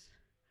systems,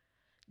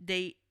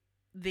 they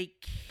they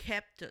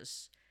kept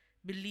us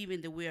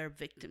believing that we are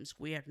victims.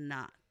 We are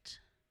not.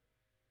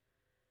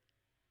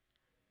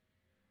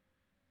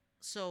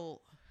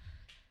 So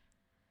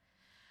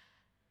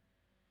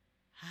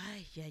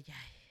ay yeah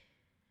yeah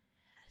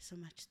so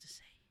much to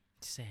say.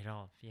 Say it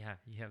all. Yeah,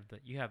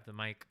 you have the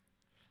mic.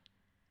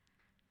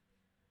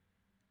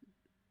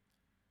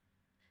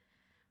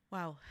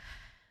 Wow.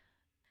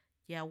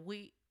 Yeah,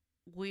 we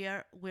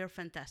are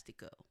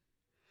fantastico.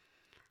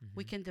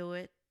 We Mm-hmm. can do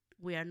it.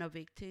 We are no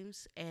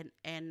victims, and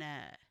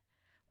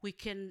we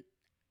can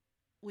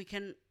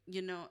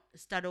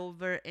start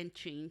over and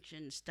change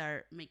and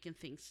start making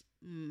things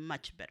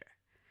much better,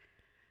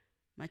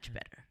 much Yeah.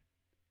 better.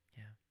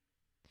 Yeah.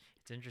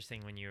 It's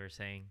interesting when you were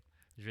saying,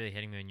 it was really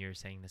hitting me when you were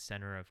saying the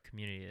center of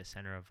community, the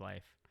center of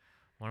life.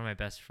 One of my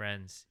best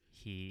friends,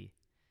 when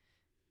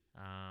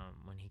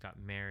he got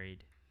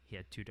married, he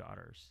had two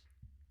daughters.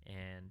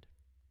 And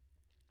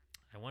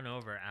I went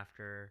over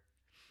after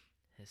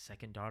his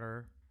second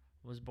daughter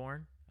was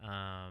born.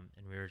 And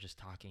we were just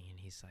talking, and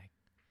he's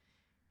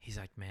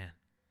like, man,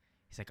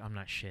 he's like, I'm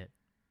not shit.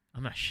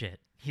 I'm not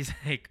shit. He's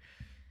like,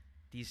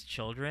 these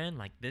children,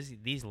 like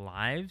these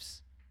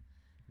lives,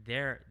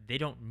 they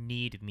don't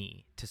need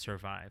me to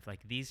survive.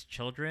 Like these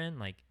children,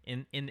 like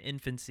in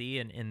infancy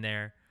and in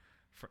their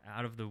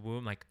out of the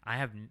womb, like I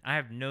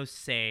have no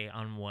say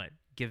on what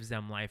gives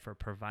them life or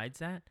provides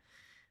that.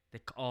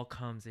 That all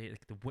comes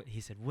like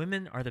he said,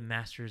 women are the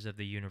masters of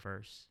the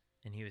universe.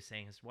 And he was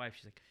saying his wife,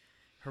 she's like,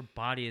 her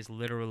body is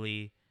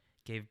literally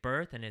gave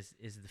birth and is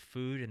the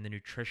food and the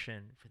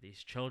nutrition for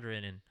these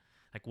children. And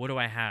like, what do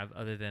I have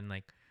other than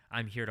like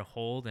I'm here to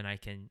hold, and I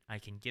can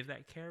give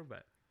that care,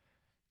 but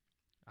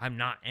I'm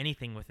not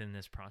anything within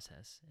this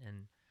process.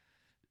 And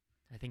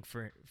I think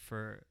for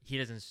he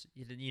doesn't,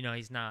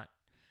 he's not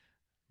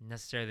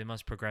necessarily the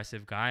most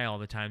progressive guy all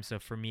the time. So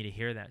for me to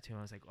hear that too,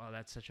 I was like, oh,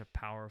 that's such a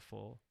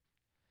powerful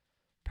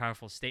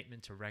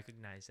statement to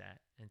recognize that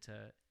and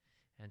to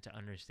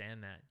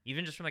understand that,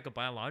 even just from like a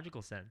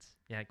biological sense.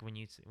 Yeah, like when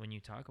you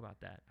talk about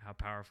that, how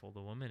powerful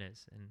the woman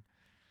is. And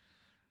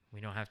we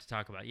don't have to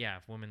talk about, yeah,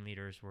 if women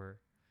leaders were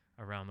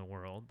around the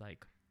world,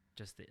 like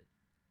just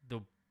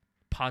the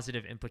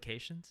positive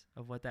implications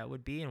of what that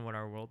would be and what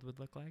our world would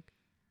look like.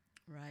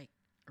 Right,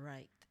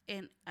 right.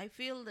 And I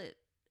feel that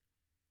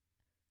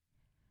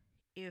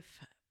if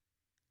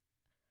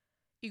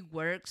it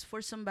works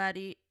for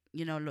somebody,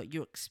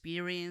 your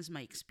experience,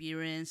 my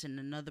experience, and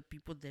another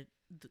people that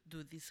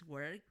do this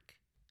work,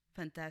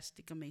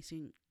 fantastic,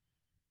 amazing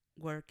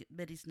work,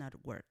 but it's not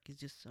work. It's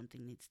just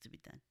something needs to be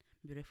done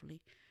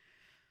beautifully,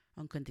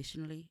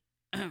 unconditionally.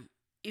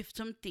 If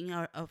something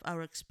of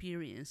our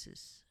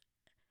experiences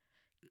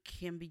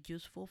can be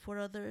useful for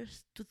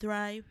others to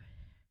thrive,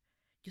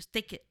 just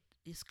take it.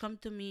 Just come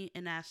to me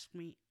and ask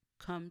me.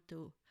 Come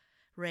to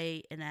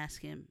Ray and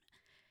ask him.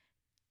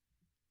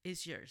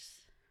 It's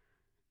yours.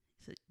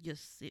 So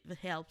just if it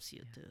helps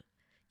you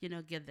Yeah.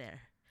 to, get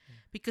there, Yeah.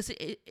 because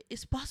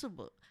it's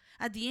possible.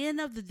 At the end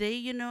of the day,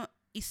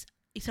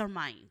 it's our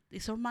mind.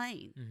 It's our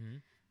mind. Mm-hmm.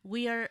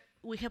 We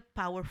have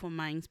powerful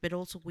minds, but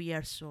also we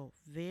are so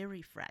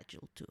very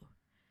fragile too.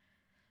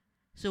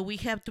 So we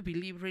have to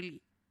believe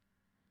really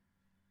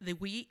that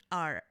we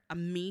are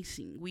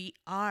amazing. We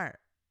are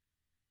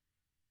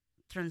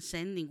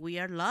transcending. We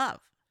are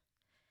love.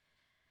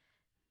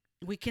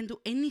 We can do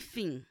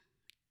anything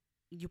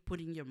you put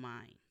in your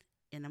mind.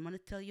 And I'm going to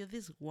tell you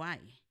this why.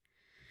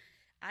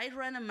 I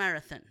ran a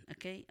marathon,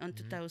 okay, on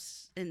Mm-hmm.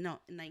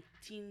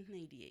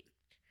 1998.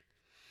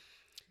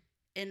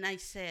 And I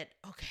said,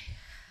 okay,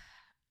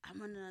 I'm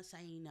going to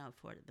sign up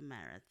for the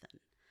marathon.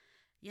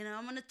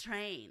 I'm going to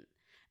train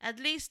at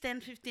least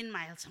 10, 15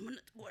 miles. I'm going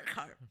to work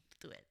hard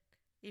to it.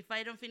 If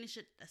I don't finish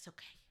it, that's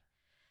okay.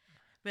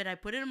 But I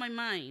put it in my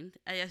mind.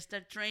 I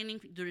started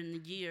training during the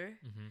year.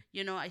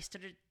 You know,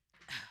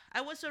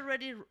 I was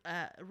already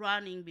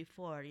running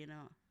before, you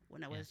know,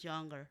 when I was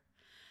younger.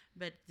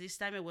 But this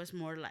time it was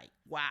more like,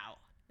 wow,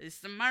 it's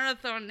the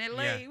marathon,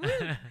 LA.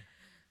 Woo!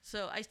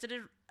 So I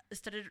started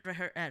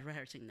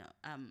rehearsing, no,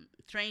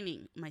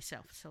 training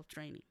myself,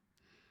 self-training.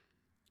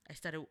 I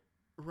started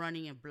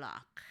running a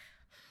block.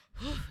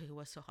 It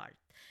was so hard.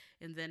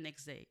 And then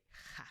next day,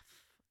 half,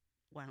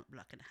 1.5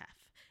 blocks.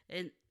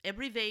 And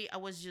every day I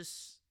was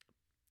just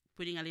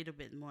putting a little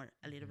bit more,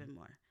 a little bit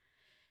more.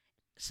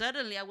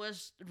 Suddenly I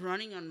was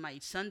running on my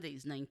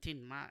Sundays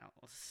 19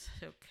 miles.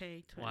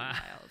 Okay, 20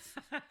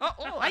 miles.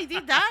 Oh, I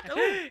did that.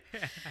 Oh.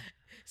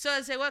 So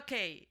I said,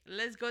 okay,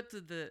 let's go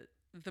to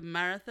the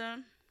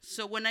marathon.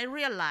 So when I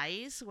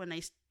realized,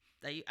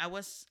 I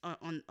was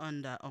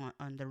on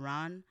the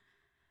run,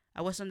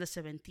 I was on the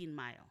 17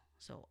 mile.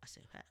 So I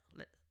said,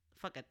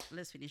 fuck it,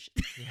 let's finish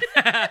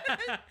it.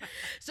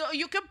 So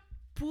you can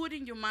put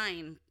in your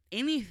mind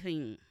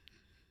anything,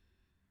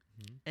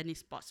 and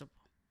it's possible.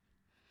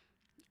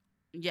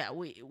 Yeah,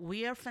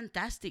 we are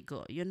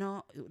fantastical. You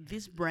know,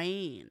 this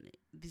brain,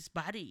 this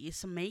body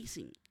is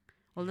amazing.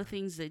 All the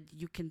things that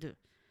you can do.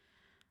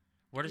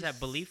 Where does that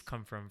belief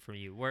come from for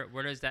you?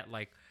 Where does that,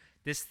 like,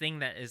 this thing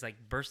that is like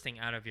bursting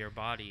out of your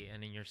body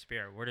and in your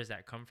spirit, where does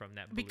that come from?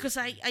 That belief? Because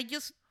I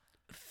just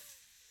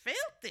felt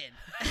it.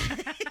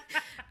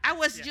 I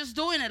was just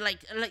doing it like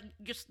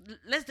just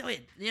let's do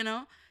it, you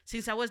know.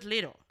 Since I was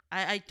little,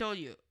 I told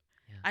you,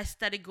 I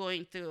started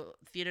going to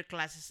theater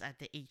classes at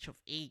the age of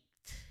 8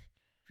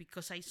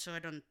 because I saw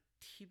it on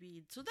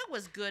TV. So that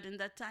was good in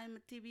that time.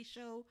 A TV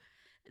show,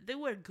 they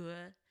were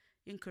good,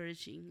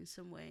 encouraging in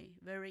some way,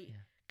 very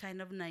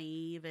kind of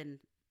naive and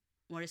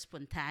more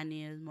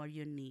spontaneous, more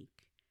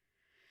unique.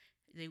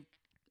 They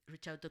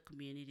reach out to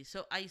community.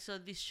 So I saw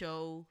this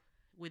show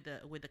with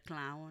the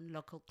clown,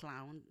 local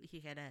clown. He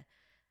had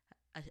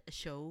a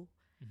show,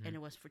 and it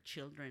was for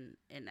children.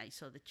 And I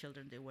saw the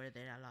children. They were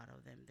there. A lot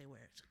of them. They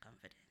were so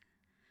confident.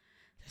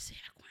 They say,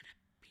 I want to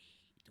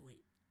be doing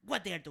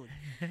what they're doing.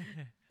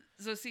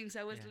 So since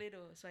I was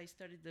little, so I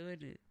started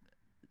doing it.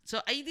 So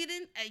I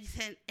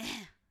said,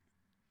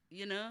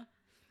 you know,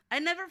 I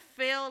never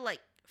felt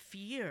like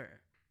fear.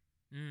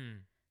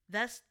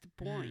 That's the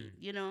point,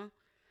 you know.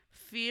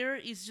 Fear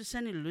is just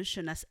an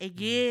illusion. As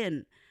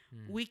again,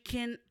 we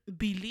can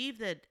believe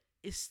that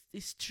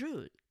it's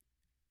true,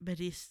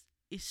 but it's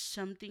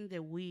something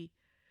that we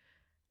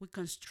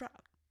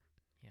construct.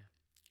 Yeah.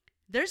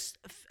 There's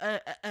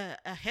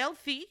a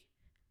healthy,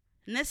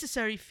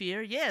 necessary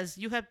fear. Yes,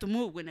 you have to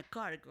move when a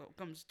car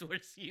comes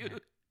towards you.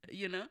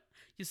 You know,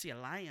 you see a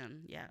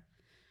lion. Yeah,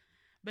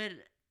 but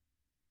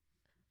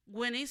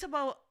when it's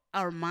about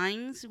our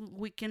minds,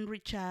 we can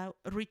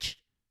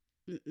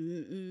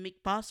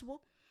make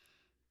possible.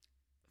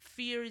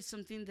 Fear is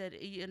something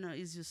that, you know,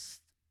 is just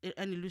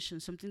an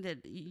illusion, something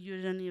that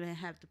you don't even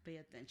have to pay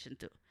attention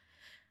to.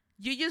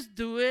 You just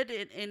do it,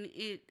 and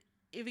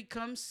it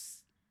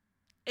comes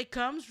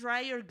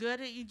right or good.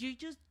 You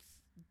just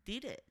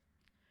did it,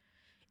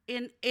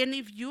 and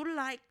if you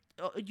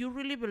you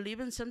really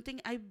believe in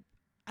something, I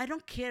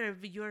don't care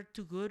if you're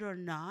too good or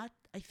not.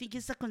 I think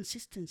it's a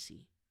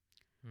consistency.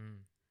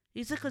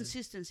 It's a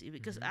consistency,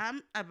 because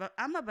I'm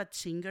a bad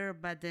singer, a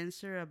bad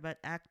dancer, a bad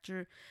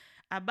actor,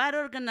 a bad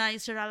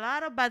organizer, a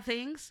lot of bad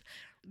things,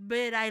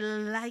 but I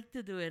like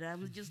to do it.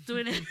 I'm just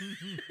doing it.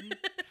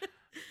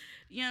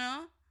 You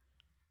know?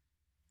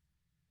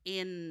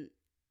 In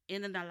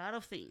a lot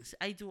of things.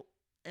 I've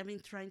been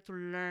trying to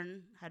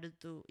learn how to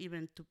do,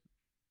 even to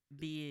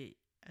be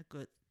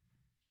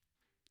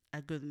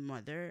a good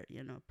mother,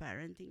 you know,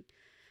 parenting.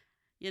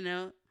 You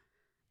know,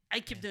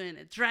 I keep doing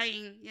it,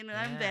 trying, you know,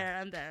 I'm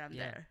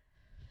there.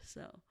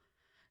 So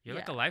you're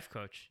like a life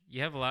coach.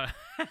 You have a lot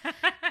of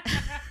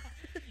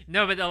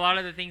no, but a lot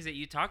of the things that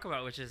you talk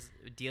about, which is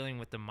dealing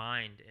with the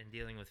mind and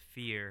dealing with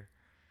fear,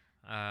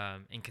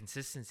 and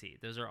consistency.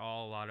 Those are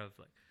all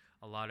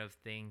a lot of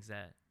things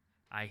that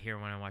I hear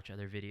when I watch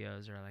other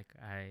videos, or like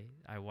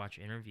I watch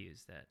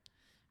interviews that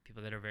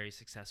people that are very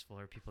successful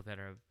or people that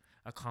have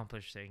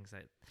accomplished things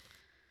that,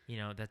 you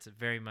know, that's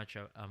very much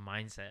a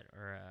mindset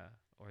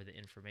or the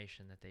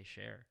information that they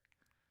share.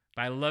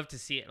 But I love to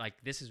see it.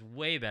 Like, this is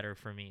way better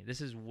for me. This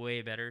is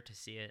way better to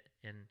see it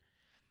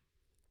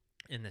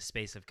in the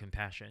space of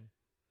compassion,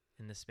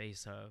 in the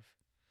space of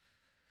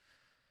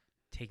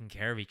taking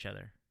care of each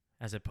other,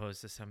 as opposed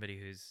to somebody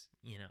who's,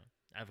 you know,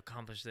 I've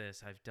accomplished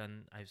this, I've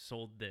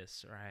sold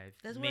this, or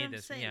that's made what I'm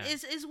this. saying. Yeah.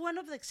 It's one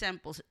of the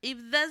examples. If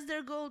that's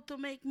their goal, to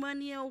make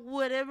money or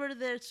whatever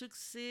their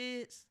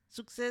success,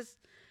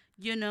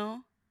 you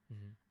know,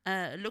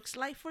 looks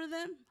like for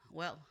them,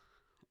 well,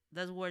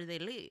 that's where they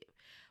live.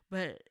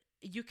 But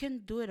you can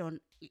do it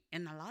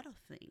in a lot of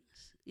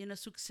things. You know,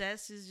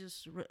 success is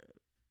just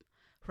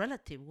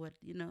relative. What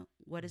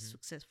is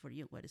success for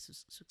you? What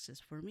is success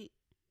for me?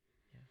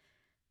 Yeah.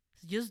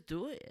 Just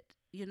do it.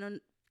 You know,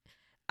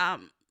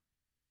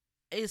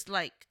 it's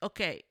like,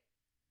 okay,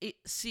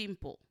 it's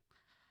simple.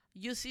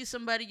 You see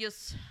somebody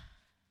just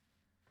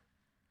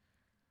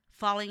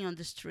falling on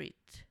the street.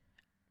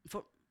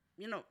 For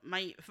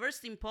my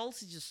first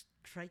impulse is just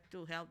try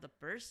to help the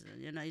person.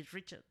 I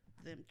reach out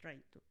to them,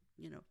 trying to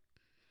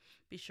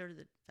be sure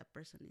that that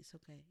person is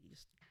okay.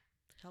 Just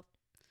help.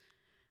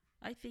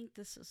 I think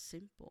this is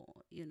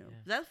simple. Yeah.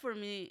 That for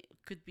me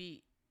could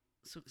be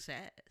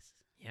success.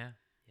 Yeah.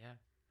 Yeah.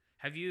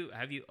 Have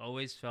you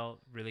always felt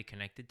really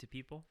connected to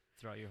people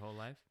throughout your whole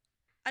life?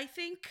 I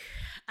think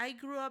I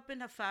grew up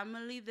in a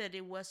family that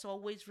it was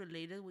always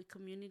related with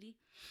community.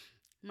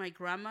 My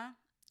grandma,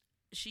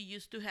 she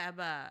used to have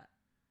a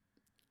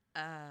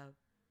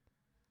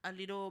a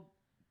little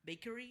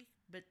bakery,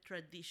 but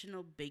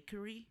traditional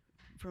bakery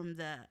from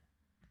the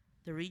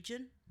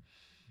region.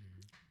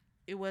 Mm-hmm.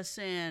 It was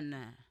in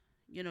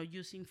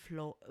using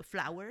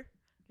flour.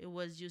 It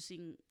was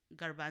using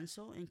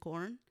garbanzo and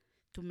corn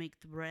to make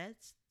the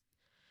breads.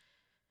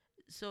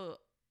 So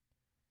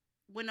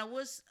when I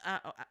was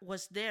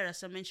there,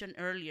 as I mentioned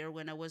earlier,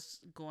 when I was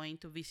going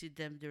to visit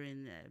them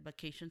during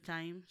vacation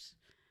times,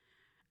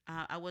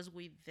 I was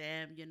with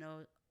them,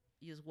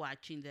 just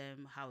watching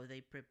them how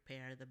they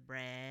prepare the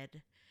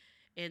bread,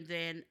 and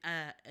then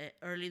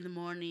early in the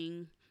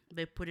morning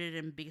they put it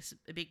in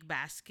big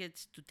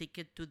baskets to take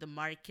it to the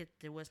market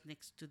that was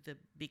next to the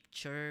big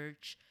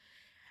church,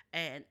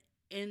 and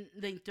in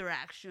the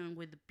interaction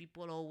with the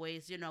people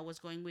always, I was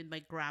going with my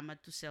grandma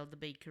to sell the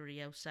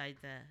bakery outside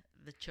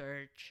the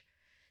church,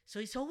 so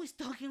it's always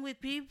talking with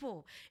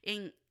people.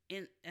 In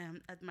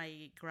at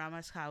my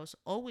grandma's house,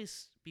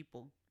 always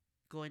people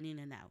going in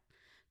and out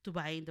to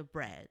buying the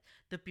bread,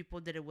 the people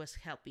that it was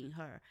helping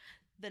her,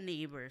 the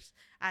neighbors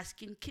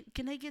asking,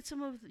 can I get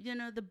some of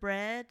the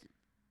bread,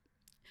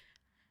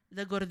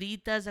 the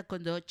gorditas, the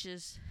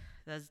condoches.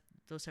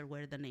 Those are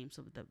where the names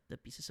of the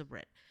pieces of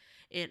bread,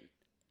 and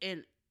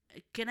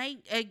can I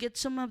get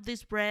some of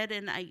this bread,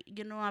 and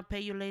I'll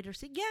pay you later.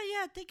 Say,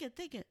 yeah, take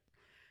it.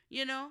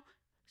 You know,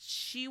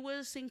 she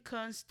was in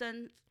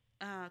constant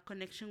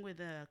connection with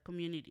the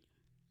community.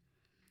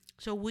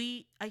 So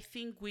I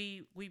think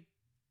we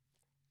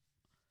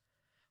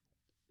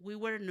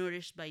were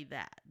nourished by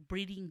that,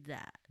 breathing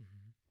that,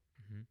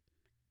 Mm-hmm.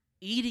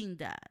 eating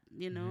that.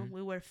 Mhm.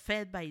 We were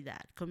fed by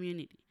that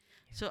community.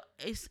 So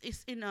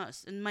it's in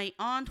us. And my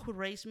aunt who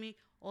raised me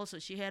also,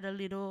 she had a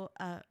little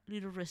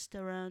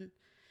restaurant,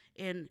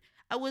 and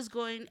I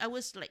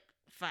was like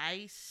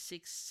 5,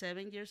 6,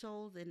 7 years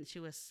old, and she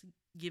was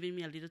giving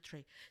me a little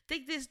tray.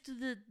 Take this to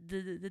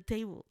the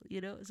table.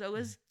 So I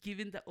was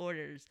giving the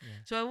orders. Yeah.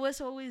 So I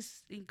was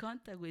always in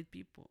contact with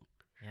people.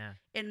 Yeah.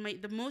 And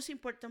the most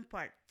important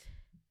part,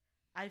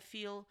 I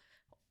feel,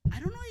 I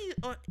don't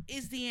know, or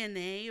is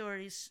DNA or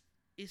is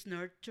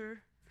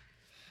nurture.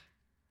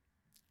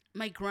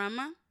 My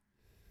grandma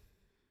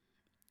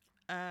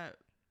uh,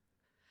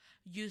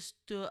 used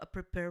to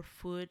prepare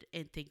food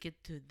and take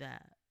it to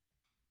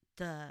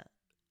the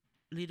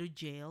little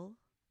jail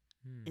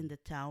in the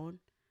town.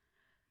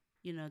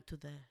 To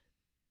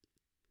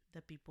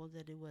the people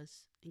that it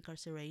was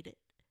incarcerated.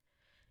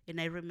 And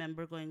I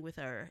remember going with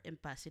her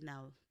and passing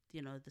out,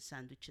 the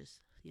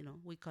sandwiches.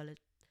 We call it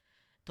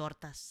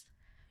tortas.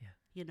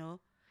 Yeah.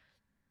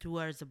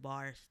 Towards the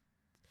bars,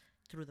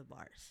 through the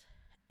bars,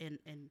 and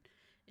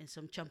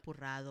some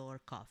champurrado or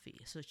coffee.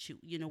 So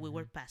we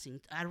were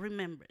passing. I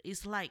remember.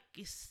 It's like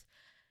it's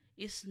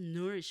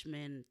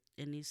nourishment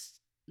and it's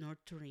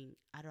nurturing.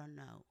 I don't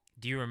know.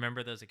 Do you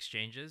remember those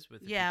exchanges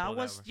with the Yeah, I people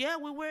that was. were? Yeah,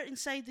 we were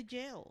inside the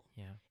jail,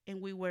 Yeah. and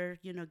we were,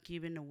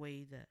 giving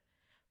away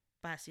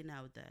passing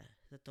out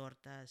the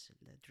tortas and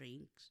the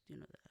drinks.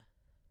 The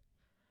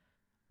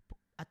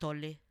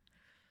atole.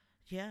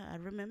 Yeah, I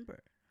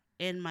remember.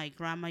 And my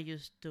grandma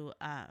used to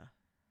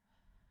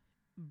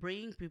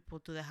bring people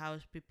to the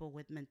house, people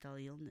with mental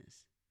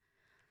illness.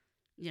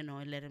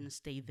 And let them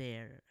stay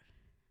there.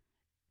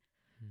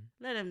 Mhm.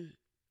 Let them,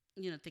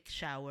 take a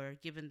shower,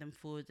 giving them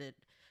food that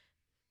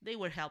they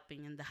were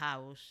helping in the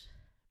house.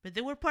 But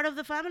they were part of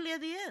the family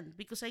at the end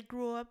because I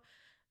grew up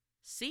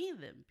seeing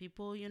them,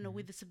 people,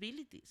 with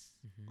disabilities,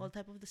 Mhm. all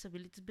type of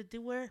disabilities, but they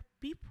were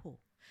people.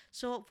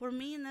 So for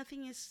me,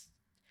 nothing is,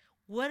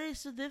 what is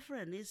so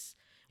different? Is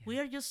we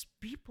Yeah. are just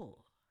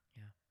people.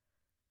 Yeah.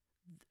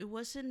 It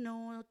wasn't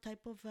no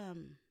type of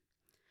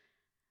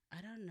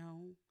I don't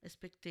know,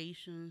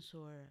 expectations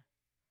or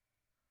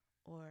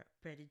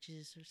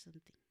prejudice or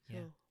something. So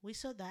Yeah. we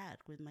saw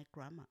that with my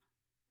grandma.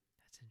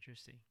 That's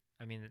interesting.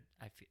 I mean,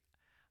 I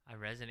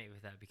resonate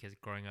with that because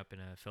growing up in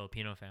a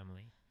Filipino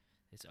family,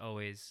 it's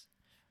always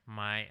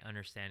my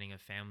understanding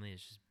of family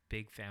is just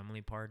big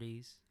family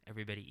parties.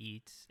 Everybody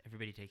eats,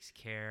 everybody takes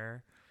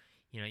care.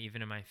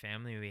 Even in my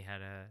family,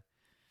 I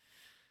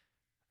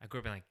grew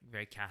up in like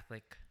very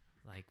Catholic,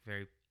 like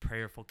very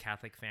prayerful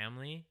Catholic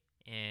family.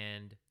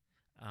 And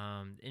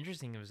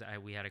interesting was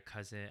we had a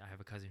cousin. I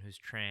have a cousin who's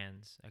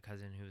trans, a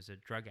cousin who's a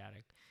drug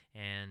addict,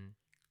 and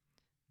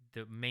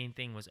the main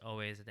thing was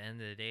always at the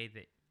end of the day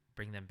that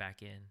bring them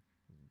back in,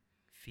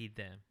 feed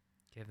them,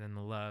 give them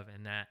the love,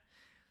 and that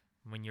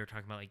when you're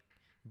talking about like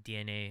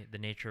DNA, the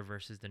nature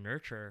versus the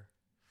nurture,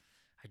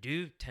 I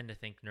do tend to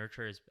think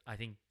nurture is. I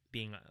think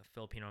being a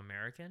Filipino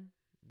American,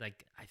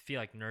 like I feel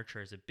like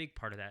nurture is a big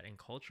part of that, and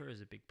culture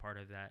is a big part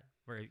of that.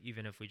 Where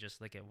even if we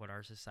just look at what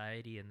our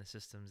society and the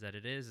systems that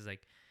it is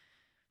like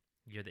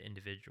you're the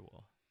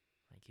individual,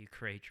 like you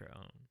create your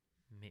own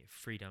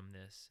freedom,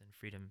 this and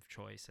freedom of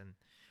choice, and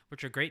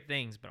which are great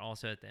things, but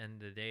also at the end of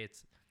the day,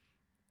 it's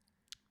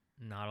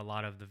not a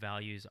lot of the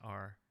values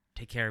are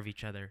take care of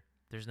each other.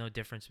 There's no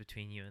difference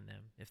between you and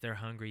them. If they're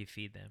hungry,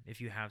 feed them.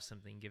 If you have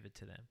something, give it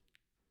to them.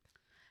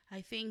 I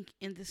think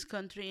in this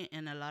country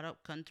and a lot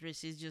of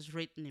countries, it's just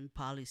written in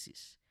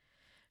policies,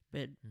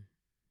 but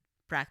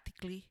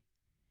practically,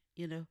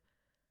 you know,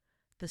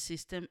 the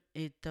system,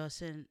 it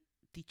doesn't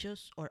teach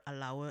us or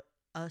allow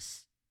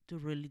us to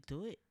really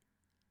do it.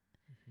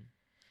 Mm-hmm.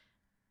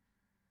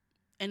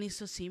 And it's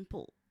so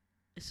simple.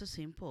 It's so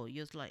simple.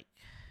 Just like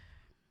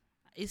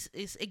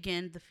it's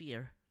again the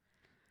fear.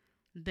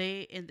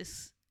 They in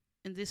this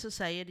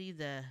society,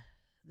 the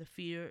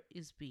fear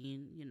is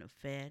being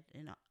fed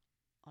in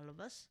all of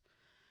us,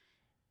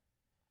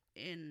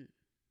 and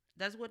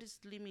that's what is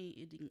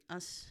limiting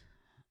us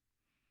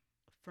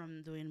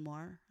from doing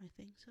more. I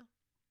think so.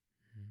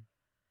 Mm-hmm.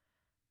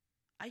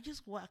 I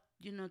just walk,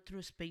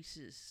 through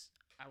spaces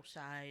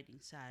outside,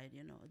 inside.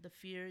 The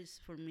fear is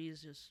for me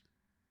is just.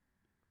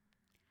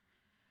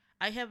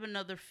 I have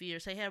another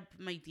fears. I have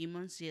my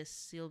demons. Yes,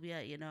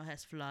 Sylvia,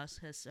 has flaws,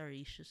 has her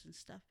issues and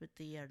stuff, but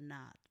they are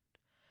not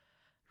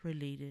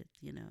related,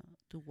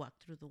 to walk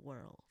through the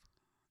world.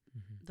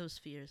 Mm-hmm. Those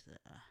fears,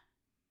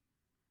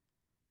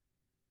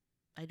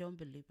 I don't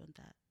believe in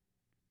that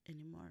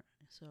anymore.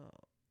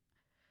 So,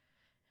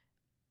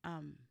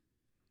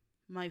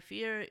 my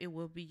fear it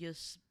will be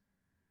just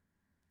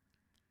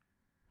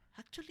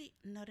actually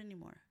not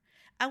anymore.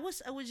 I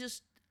was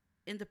just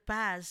in the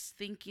past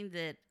thinking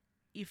that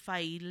if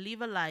I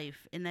live a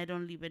life and I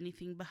don't leave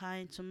anything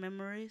behind, some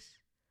memories,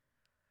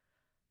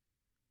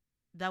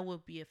 that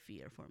would be a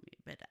fear for me.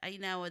 But I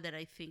now that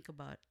I think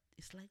about,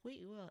 it's like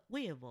we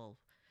evolve.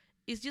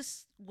 It's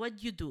just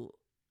what you do,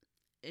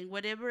 and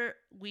whatever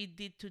we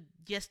did to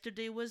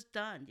yesterday was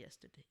done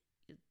yesterday.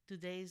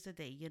 Today is the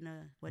day. You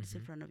know what's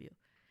in Mm-hmm. front of you,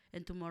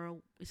 and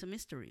tomorrow is a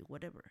mystery.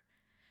 Whatever.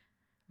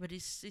 But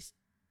it's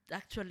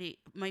actually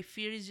my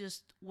fear is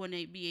just when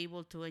I be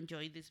able to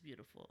enjoy this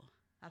beautiful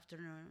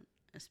afternoon,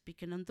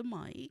 speaking on the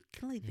mic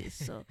like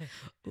this. So,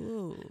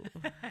 ooh,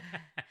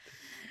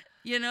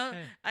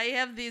 I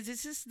have this.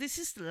 This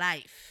is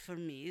life for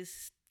me.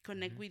 Is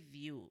connect Mhm. with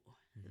you.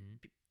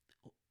 Mm-hmm.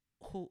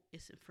 Who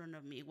is in front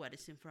of me? What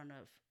is in front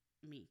of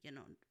me?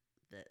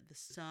 The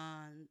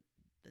sun,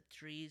 the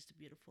trees, the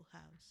beautiful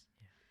house.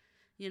 Yeah.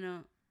 You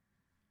know,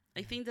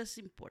 I think that's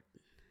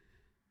important.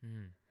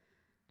 Mm.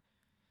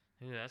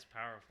 Ooh, that's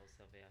powerful,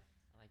 Sylvia.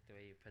 I like the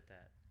way you put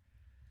that.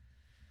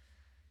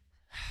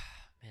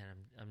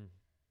 Man, I'm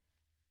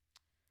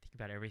thinking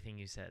about everything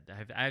you said.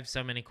 I have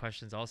so many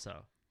questions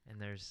also, and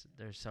there's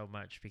so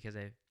much because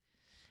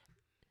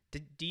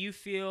do you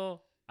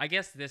feel? I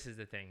guess this is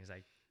the thing. Is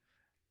like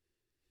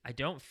I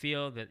don't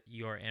feel that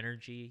your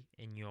energy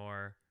and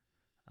your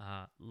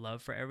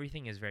love for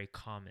everything is very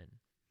common.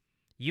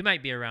 You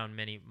might be around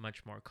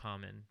much more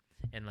common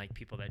and like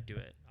people that do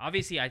it.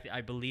 Obviously,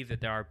 I believe that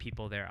there are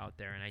people there out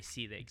there, and I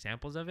see the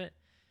examples of it,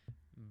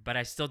 but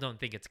I still don't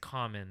think it's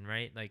common,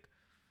 right? Like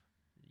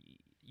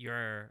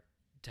you're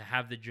to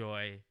have the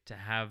joy, to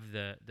have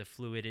the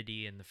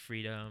fluidity and the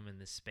freedom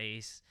and the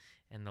space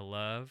and the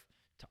love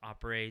to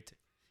operate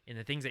in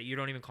the things that you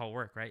don't even call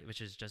work, right? Which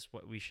is just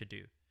what we should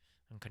do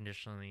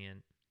unconditionally.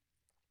 And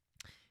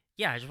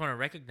yeah, I just want to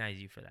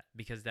recognize you for that,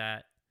 because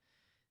that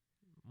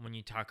when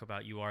you talk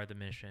about you are the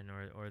mission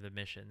or the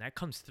mission, that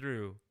comes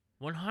through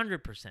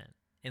 100%.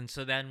 And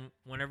so then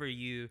whenever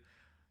you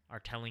are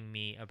telling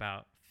me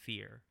about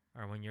fear,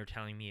 or when you're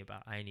telling me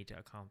about I need to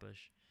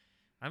accomplish,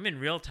 I'm in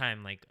real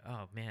time like,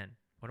 oh man,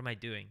 what am I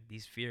doing?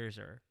 These fears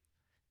are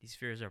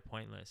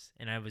pointless.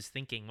 And I was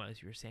thinking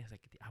what you were saying,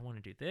 like I want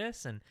to do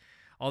this and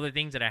all the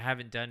things that I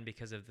haven't done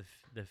because of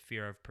the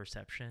fear of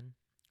perception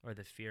or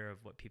the fear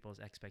of what people's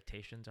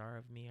expectations are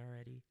of me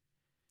already.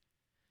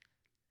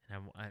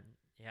 And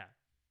yeah.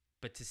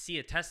 But to see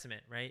a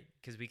testament, right?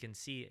 Because we can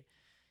see it.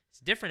 It's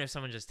different if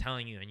someone's just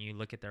telling you and you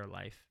look at their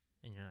life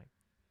and you're like,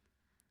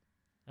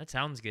 that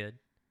sounds good.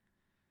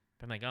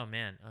 But I'm like, oh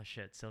man, oh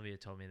shit, Sylvia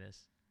told me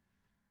this.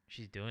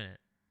 She's doing it.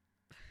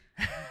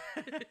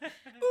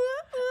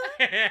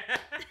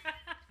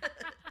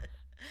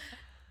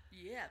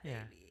 Yeah,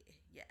 Yeah. baby.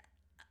 Yeah.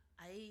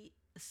 I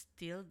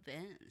still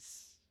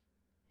dance.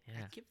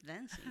 Yeah. I keep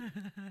dancing.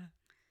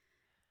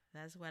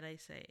 That's what I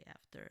say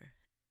after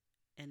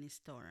any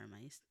storm.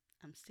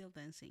 I'm still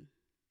dancing.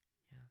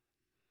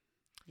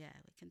 Yeah. Yeah,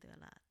 we can do a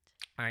lot.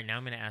 All right, now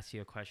I'm going to ask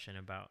you a question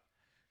about.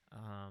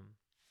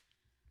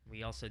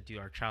 We also do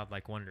our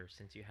childlike wonder,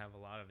 since you have a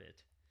lot of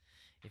it.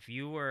 If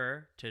you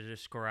were to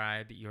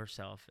describe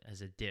yourself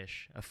as a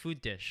dish, a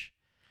food dish,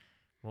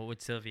 what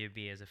would Sylvia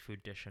be as a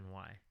food dish and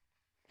why?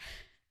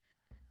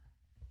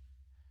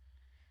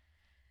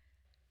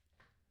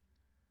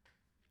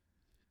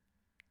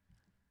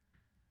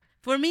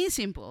 For me, it's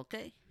simple,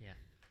 okay? Yeah.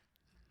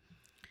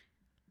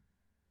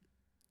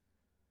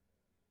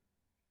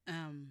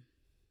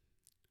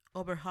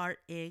 over hard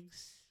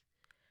eggs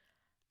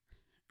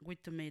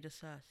with tomato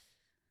sauce.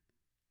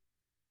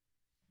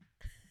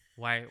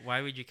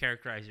 Why would you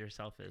characterize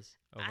yourself as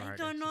I overheard?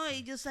 don't know.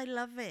 It just I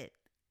love it.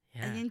 I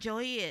Yeah.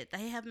 enjoy it. I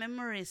have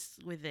memories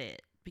with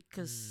it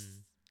because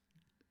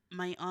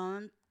my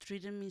aunt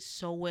treated me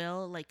so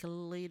well, like a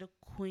little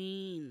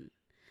queen,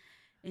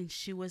 and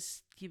she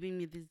was giving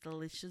me this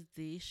delicious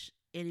dish,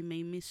 and it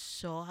made me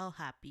so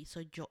happy.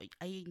 So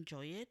I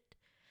enjoy it,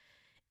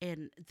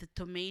 and the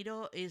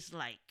tomato is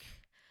like,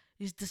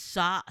 it's the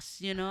sauce,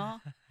 you know.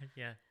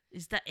 Yeah.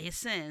 It's the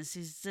essence.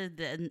 It's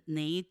the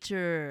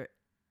nature.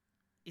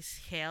 It's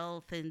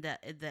health, and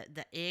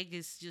the egg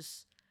is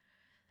just,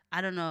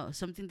 I don't know,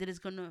 something that is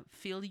gonna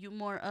fill you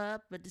more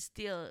up, but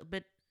still,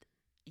 but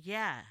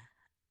yeah,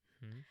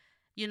 Mhm.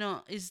 you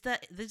know, is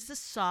that there's the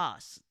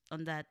sauce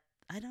on that.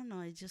 I don't know.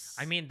 It just.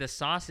 I mean, the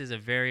sauce is a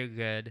very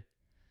good,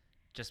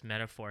 just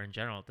metaphor in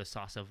general. The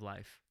sauce of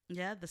life.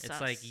 yeah, the sauce.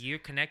 It's like you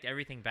connect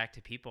everything back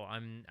to people.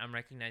 I'm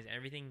recognizing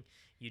everything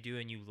you do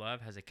and you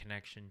love has a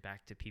connection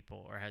back to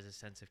people, or has a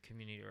sense of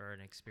community or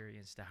an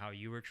experience to how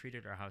you were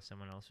treated or how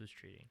someone else was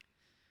treating.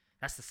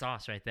 That's the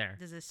sauce right there.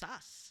 There's a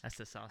sauce. That's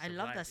the sauce. I of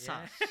love life. that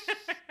Yeah.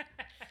 sauce.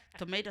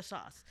 Tomato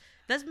sauce.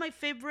 That's my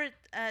favorite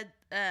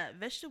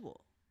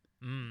vegetable.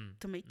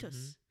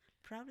 Tomatoes.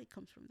 Probably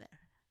comes from there.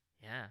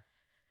 Yeah.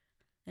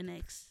 And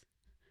eggs.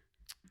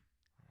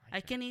 like I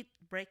that. can eat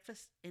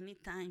breakfast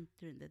anytime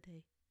during the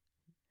day.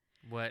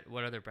 What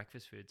other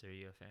breakfast foods are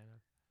you a fan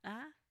of?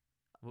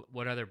 Ah.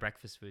 What other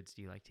breakfast foods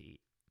do you like to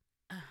eat?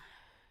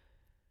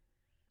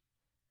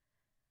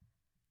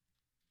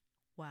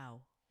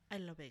 Wow. I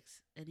love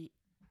eggs. Any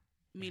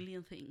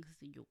million things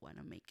that you want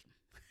to make.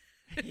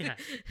 Yeah.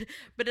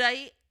 But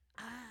I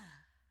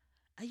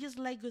just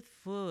like good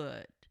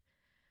food.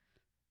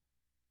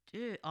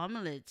 Dude,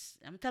 omelets.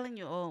 I'm telling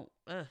you,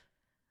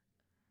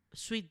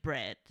 sweet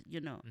bread, you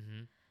know.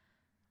 Mm-hmm.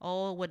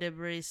 All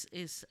whatever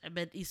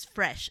but it's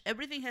fresh.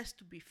 Everything has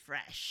to be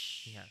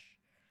fresh. Yeah.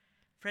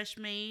 Fresh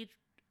made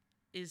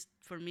is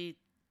for me.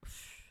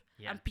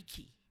 Yeah. I'm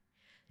picky,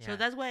 so Yeah.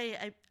 that's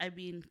why I've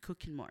been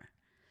cooking more.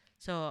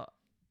 So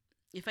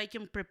if I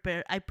can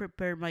I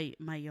prepare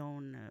my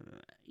own,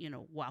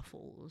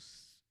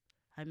 waffles.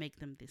 I make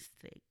them this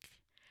thick.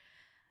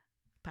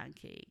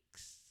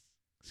 Pancakes.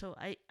 So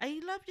I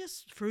love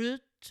just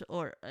fruit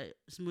or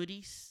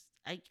smoothies.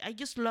 I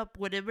just love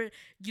whatever.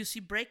 You see,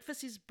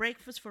 breakfast is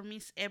breakfast for me.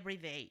 Is every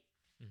day,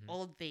 Mhm.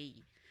 all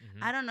day.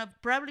 Mhm. I don't know,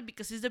 probably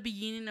because it's the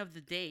beginning of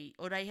the day,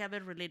 or I have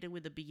it related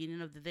with the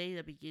beginning of the day,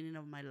 the beginning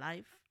of my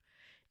life,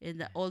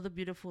 and all the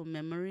beautiful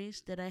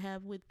memories that I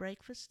have with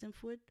breakfast and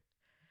food.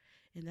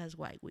 And that's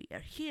why we are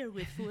here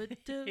with food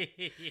too.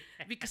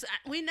 Because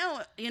we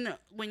know,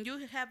 when you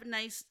have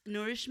nice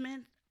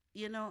nourishment,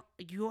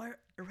 you are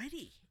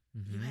ready.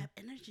 You Mhm. have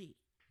energy.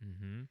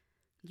 Mm-hmm.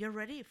 You're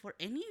ready for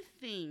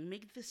anything.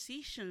 Make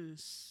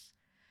decisions.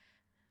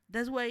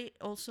 That's why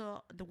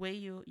also the way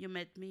you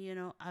met me,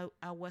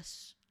 I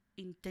was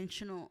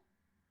intentional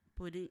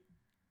putting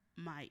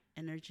my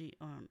energy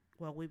on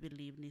what we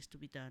believe needs to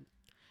be done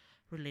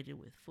related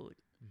with food.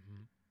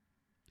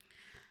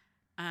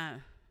 Mm-hmm.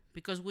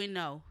 Because we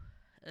know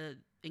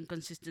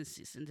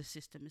inconsistencies in the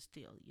system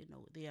still,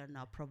 they are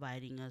not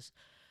providing us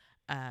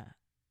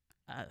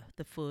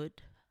the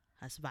food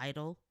as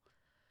vital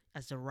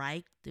as the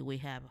right that we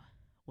have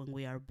when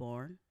we are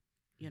born,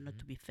 Mhm.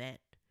 to be fed,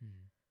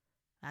 Mm-hmm.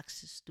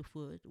 access to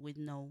food with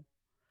no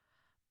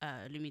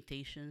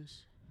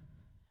limitations,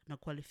 no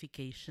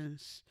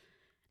qualifications,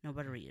 no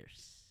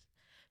barriers.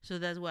 So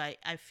that's why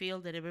I feel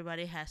that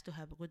everybody has to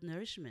have good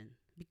nourishment,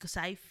 because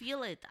I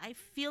feel it. I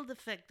feel the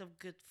effect of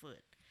good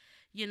food.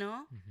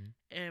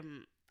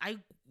 Mm-hmm. I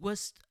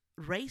was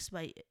raised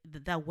by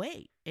that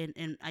way,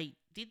 and I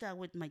did that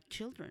with my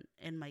children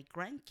and my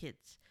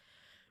grandkids,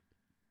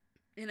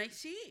 and I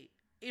see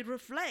it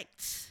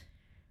reflects,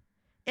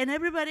 and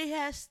everybody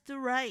has the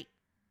right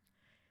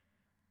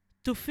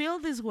to feel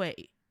this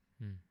way.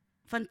 Mm.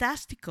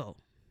 Fantastical,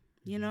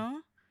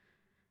 Mhm.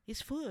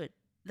 it's food.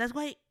 That's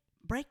why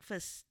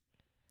breakfast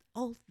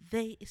all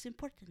day is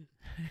important.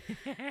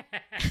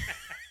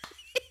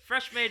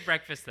 Fresh made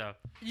breakfast though.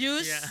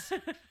 Use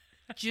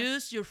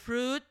juice your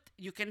fruit.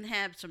 You can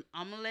have some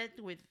omelette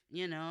with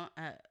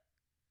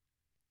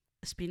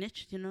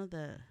spinach.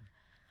 The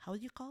how do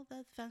you call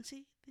that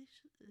fancy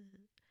dish?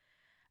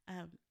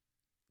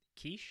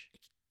 Quiche?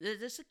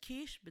 There's a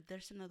quiche, but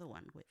there's another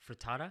one with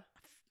Frittata?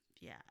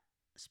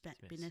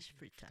 spinach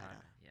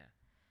frittata. Yeah.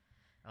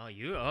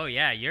 Oh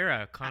yeah, you're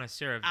a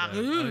connoisseur of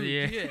the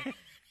yeah.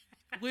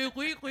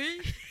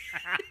 Oui.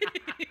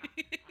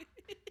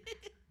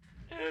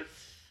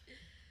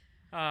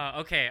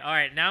 Okay, all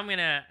right. Now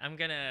I'm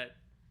gonna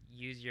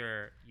use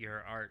your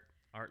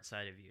art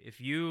side of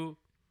you.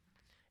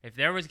 If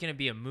there was gonna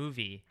be a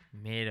movie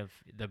made of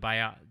the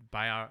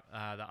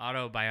the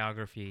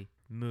autobiography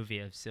movie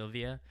of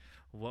Sylvia,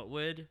 what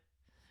would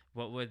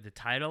the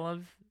title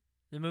of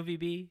the movie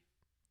be?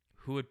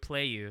 Who would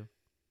play you?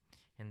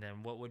 And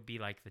then what would be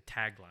like the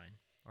tagline,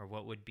 or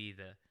what would be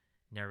the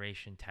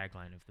narration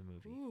tagline of the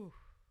movie? Ooh.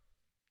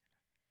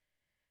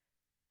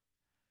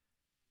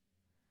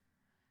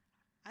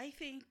 I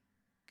think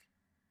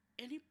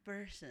any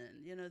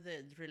person,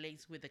 that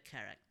relates with the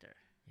character.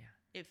 Yeah.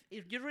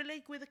 If you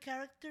relate with the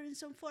character in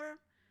some form,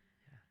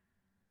 Yeah.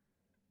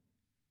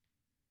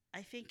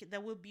 I think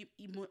that will be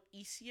more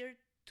easier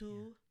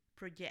to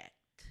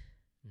project,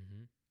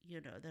 Mm-hmm.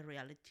 the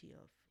reality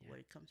of Yeah. where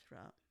it comes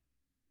from.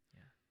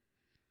 Yeah.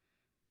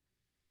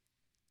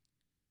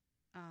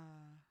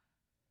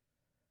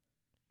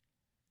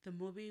 The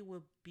movie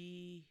will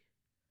be,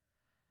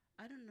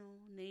 I don't know,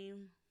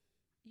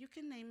 you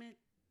can name it,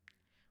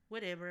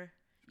 whatever,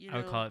 I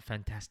would call it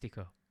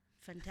Fantastico.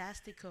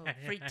 Fantastico,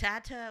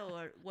 frittata,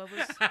 or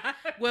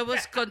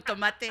huevos con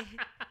tomate,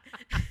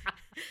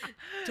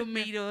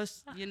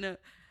 tomatoes,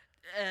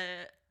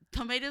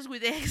 tomatoes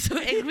with eggs or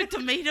egg with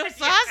tomato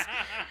sauce,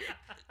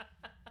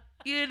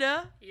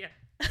 Yeah.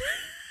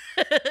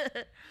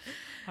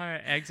 All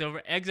right, eggs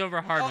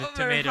over heart with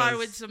tomatoes. Hard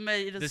with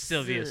tomatoes. The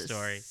Sylvia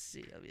story.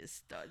 Sylvia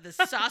story. The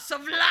sauce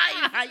of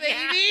life,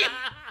 baby.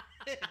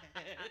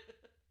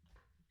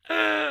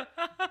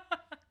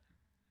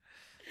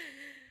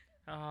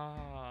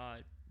 Oh,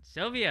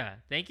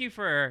 Sylvia, thank you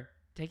for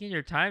taking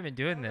your time and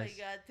doing this. Oh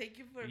my God! Thank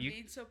you for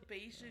being so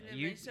patient and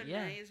being so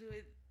nice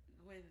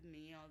with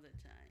me all the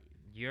time.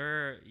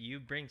 You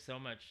bring so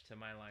much to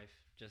my life,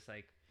 just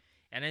like,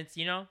 and it's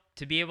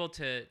to be able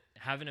to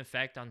have an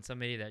effect on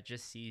somebody that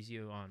just sees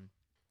you on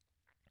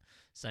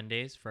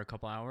Sundays for a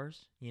couple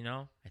hours.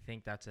 I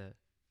think that's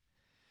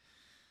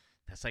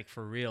like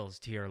for reals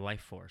to your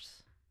life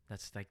force.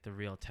 That's like the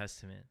real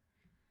testament.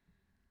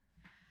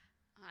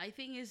 I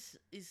think is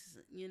it's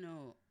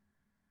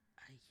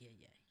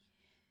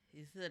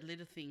the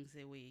little things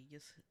that we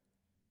just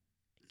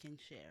can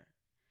share.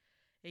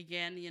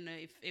 Again,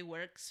 if it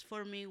works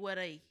for me, what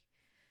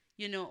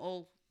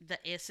all the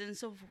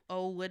essence of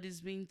all what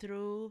is been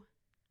through,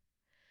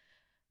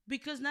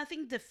 because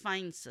nothing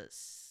defines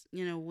us.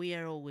 We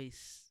are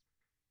always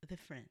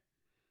different.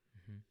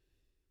 Mm-hmm.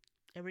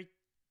 Every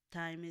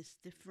time is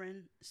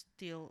different.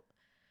 Still,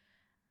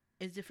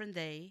 it's different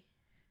day.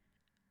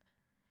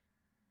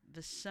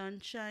 The sun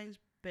shines,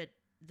 but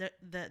the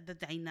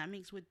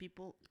dynamics with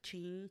people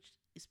change.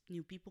 It's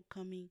new people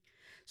coming,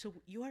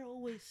 so you are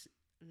always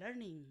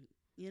learning.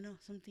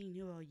 Something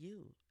new about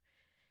you,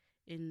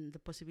 and the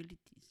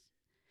possibilities,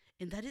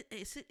 and that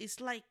it's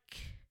like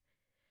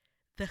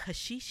the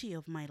hashishi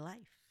of my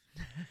life.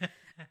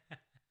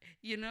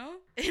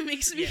 It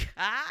makes me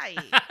high.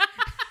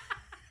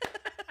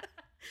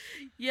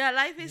 Yeah,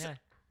 life is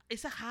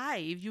it's a high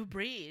if you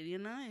breathe. If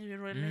you're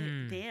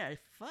really there,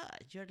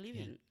 fuck, you're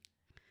living.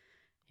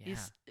 Yeah.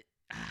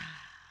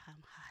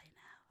 I'm high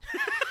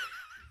now.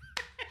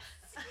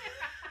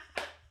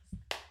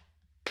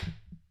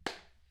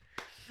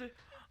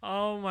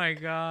 Oh my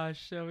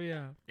gosh,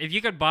 Sylvia. If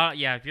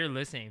you're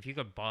listening, if you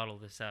could bottle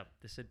this up,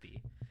 this would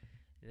be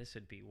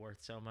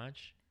worth so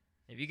much.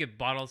 If you could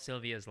bottle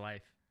Sylvia's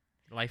life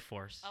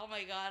force. Oh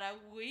my God, I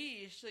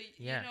wish. So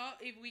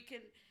if we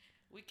can.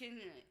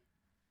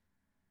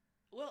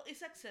 Well,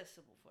 it's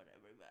accessible for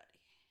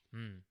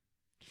everybody.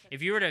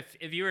 If you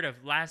were to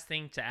last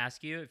thing to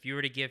ask you, if you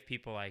were to give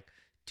people like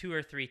 2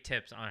 or 3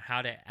 tips on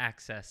how to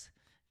access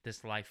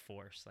this life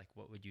force, like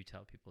what would you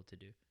tell people to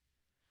do?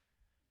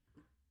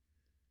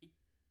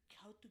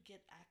 How to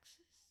get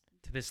access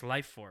to this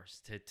life force,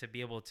 to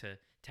be able to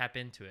tap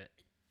into it?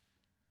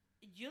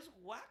 Just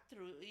walk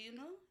through,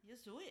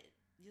 just do it.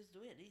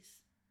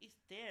 It's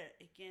there.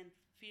 Again,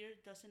 fear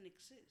doesn't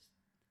exist.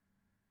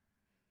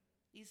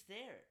 It's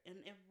there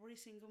in every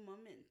single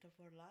moment of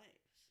our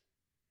lives.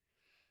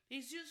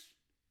 It's just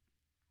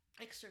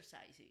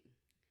exercising.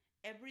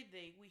 Every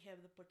day we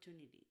have the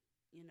opportunity,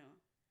 in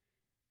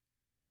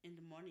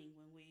the morning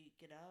when we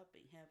get up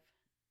and have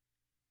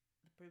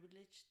the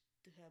privilege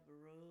to have a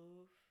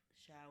roof,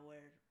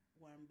 shower,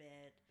 warm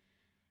bed,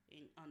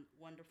 and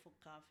wonderful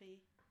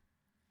coffee.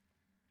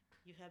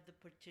 You have the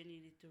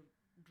opportunity to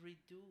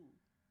redo,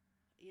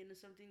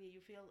 something that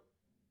you feel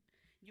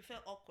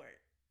awkward,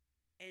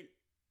 and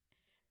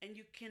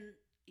you can,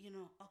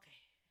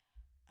 okay,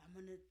 I'm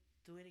gonna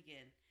do it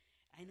again.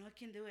 I know I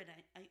can do it.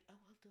 I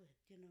will do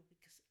it,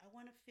 because I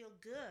want to feel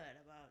good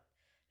about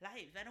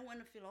life. I don't want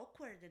to feel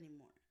awkward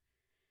anymore.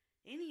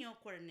 Any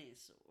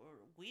awkwardness or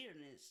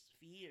weirdness,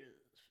 fear,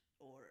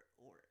 or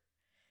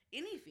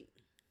anything,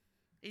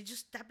 it's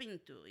just tap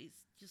into. It's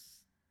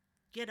just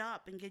get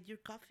up and get your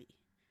coffee.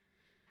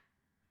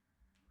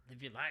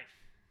 Live your life.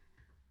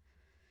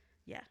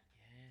 Yeah.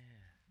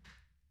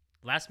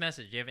 Last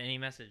message. Do you have any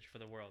message for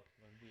the world?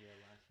 What would be your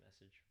last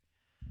message?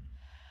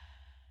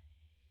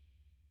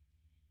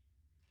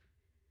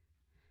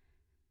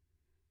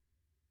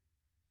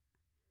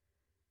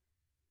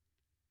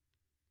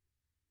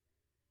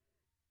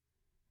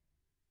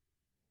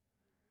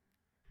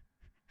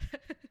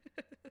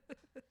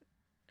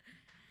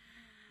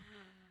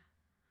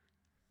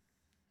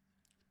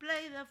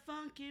 Play the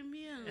funky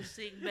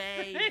music,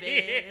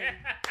 baby.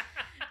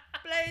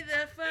 Play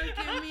the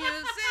funky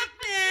music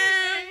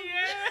now.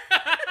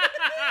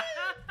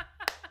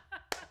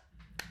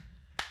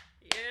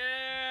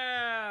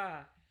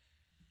 Yeah.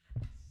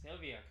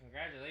 Sylvia,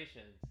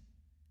 congratulations.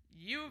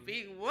 You've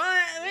been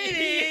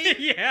winning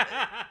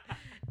Yeah.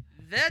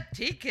 the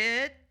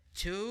ticket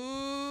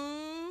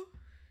to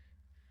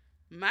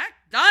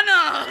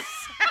McDonald's.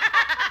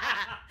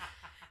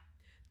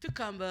 Two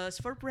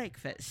combos for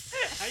breakfast.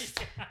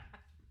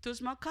 2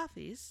 small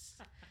coffees.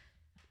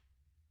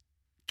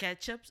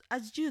 Ketchups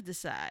as you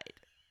decide.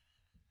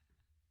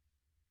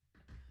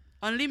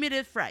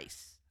 Unlimited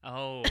fries.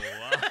 Oh.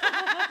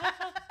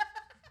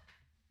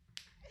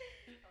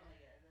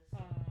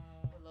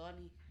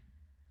 Bologna.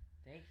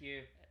 Thank you.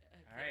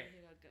 Okay, All right.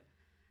 you're welcome.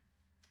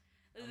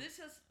 This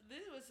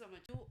was so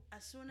much.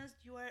 As soon as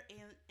you are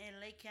in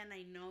Lake Can,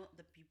 I know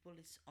the people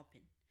is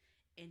open,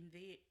 and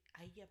I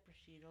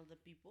appreciate all the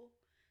people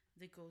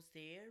that goes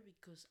there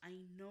because I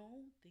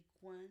know they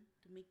want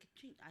to make a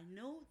change. I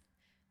know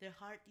their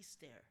heart is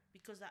there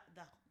because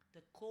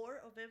the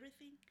core of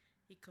everything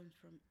it comes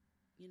from,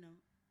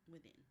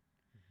 within.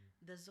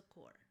 That's the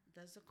core.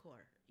 That's the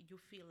core. You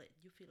feel it.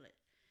 You feel it,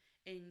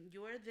 and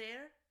you are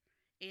there,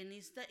 and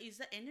it's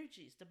the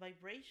energies, the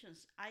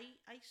vibrations. I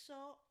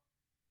saw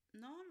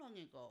not long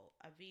ago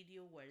a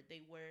video where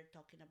they were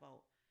talking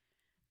about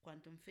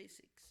quantum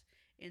physics,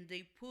 and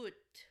they put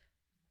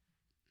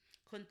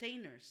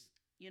containers,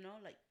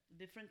 like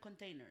different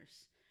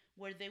containers,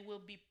 where they will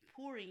be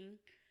pouring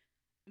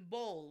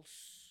balls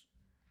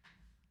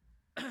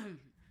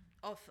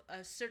of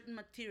certain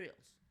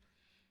materials,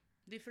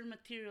 different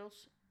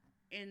materials,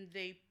 and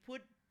they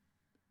put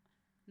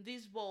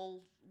these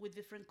balls with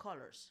different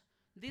colors.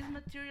 This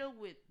material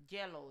with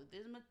yellow,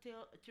 this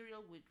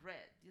material with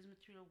red, this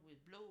material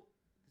with blue,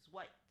 this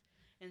white.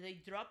 And they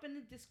drop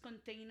in this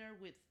container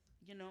with,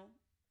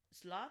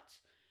 slots.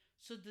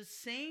 So the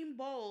same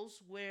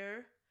balls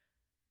were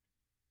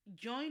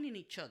joining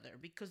each other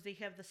because they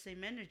have the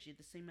same energy,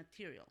 the same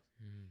material.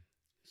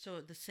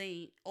 So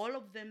all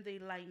of them, they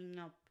lining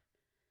up,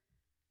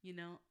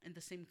 in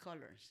the same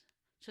colors.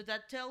 So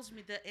that tells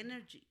me the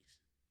energies,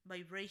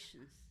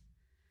 vibrations,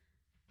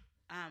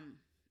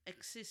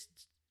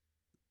 exist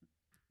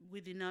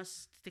within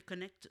us to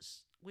connect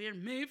us. We are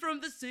made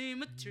from the same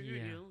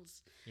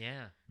materials.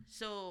 Yeah.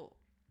 So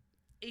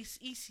it's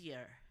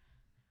easier,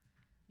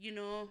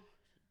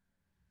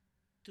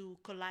 to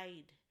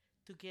collide,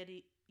 to get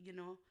it,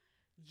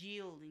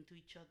 yield into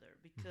each other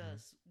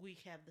because we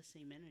have the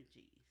same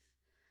energies.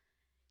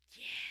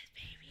 Yes,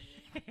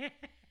 baby.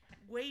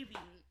 Waving.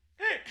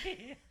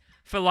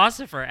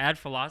 Philosopher. Add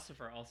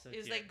philosopher also.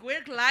 It's here. like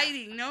we're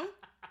gliding, no?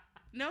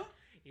 No?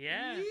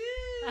 Yeah.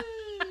 Yeah.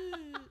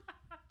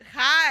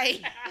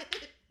 Hi.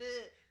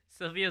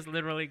 Sylvia's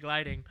literally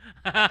gliding.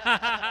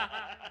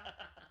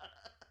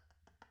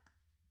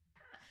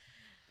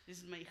 This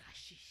is my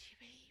hashish,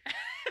 babe.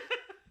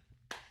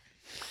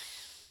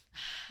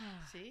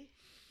 See?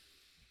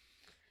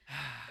 Oh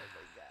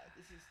my God,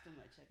 this is too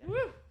much. I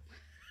gotta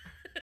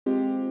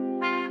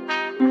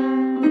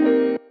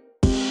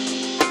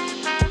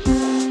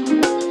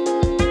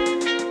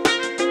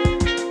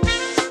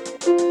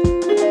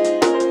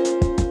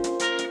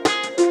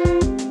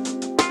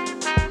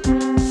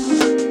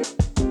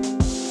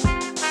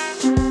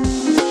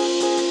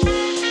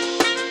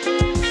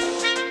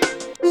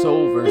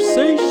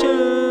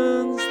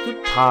Soulversations, the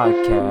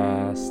podcast.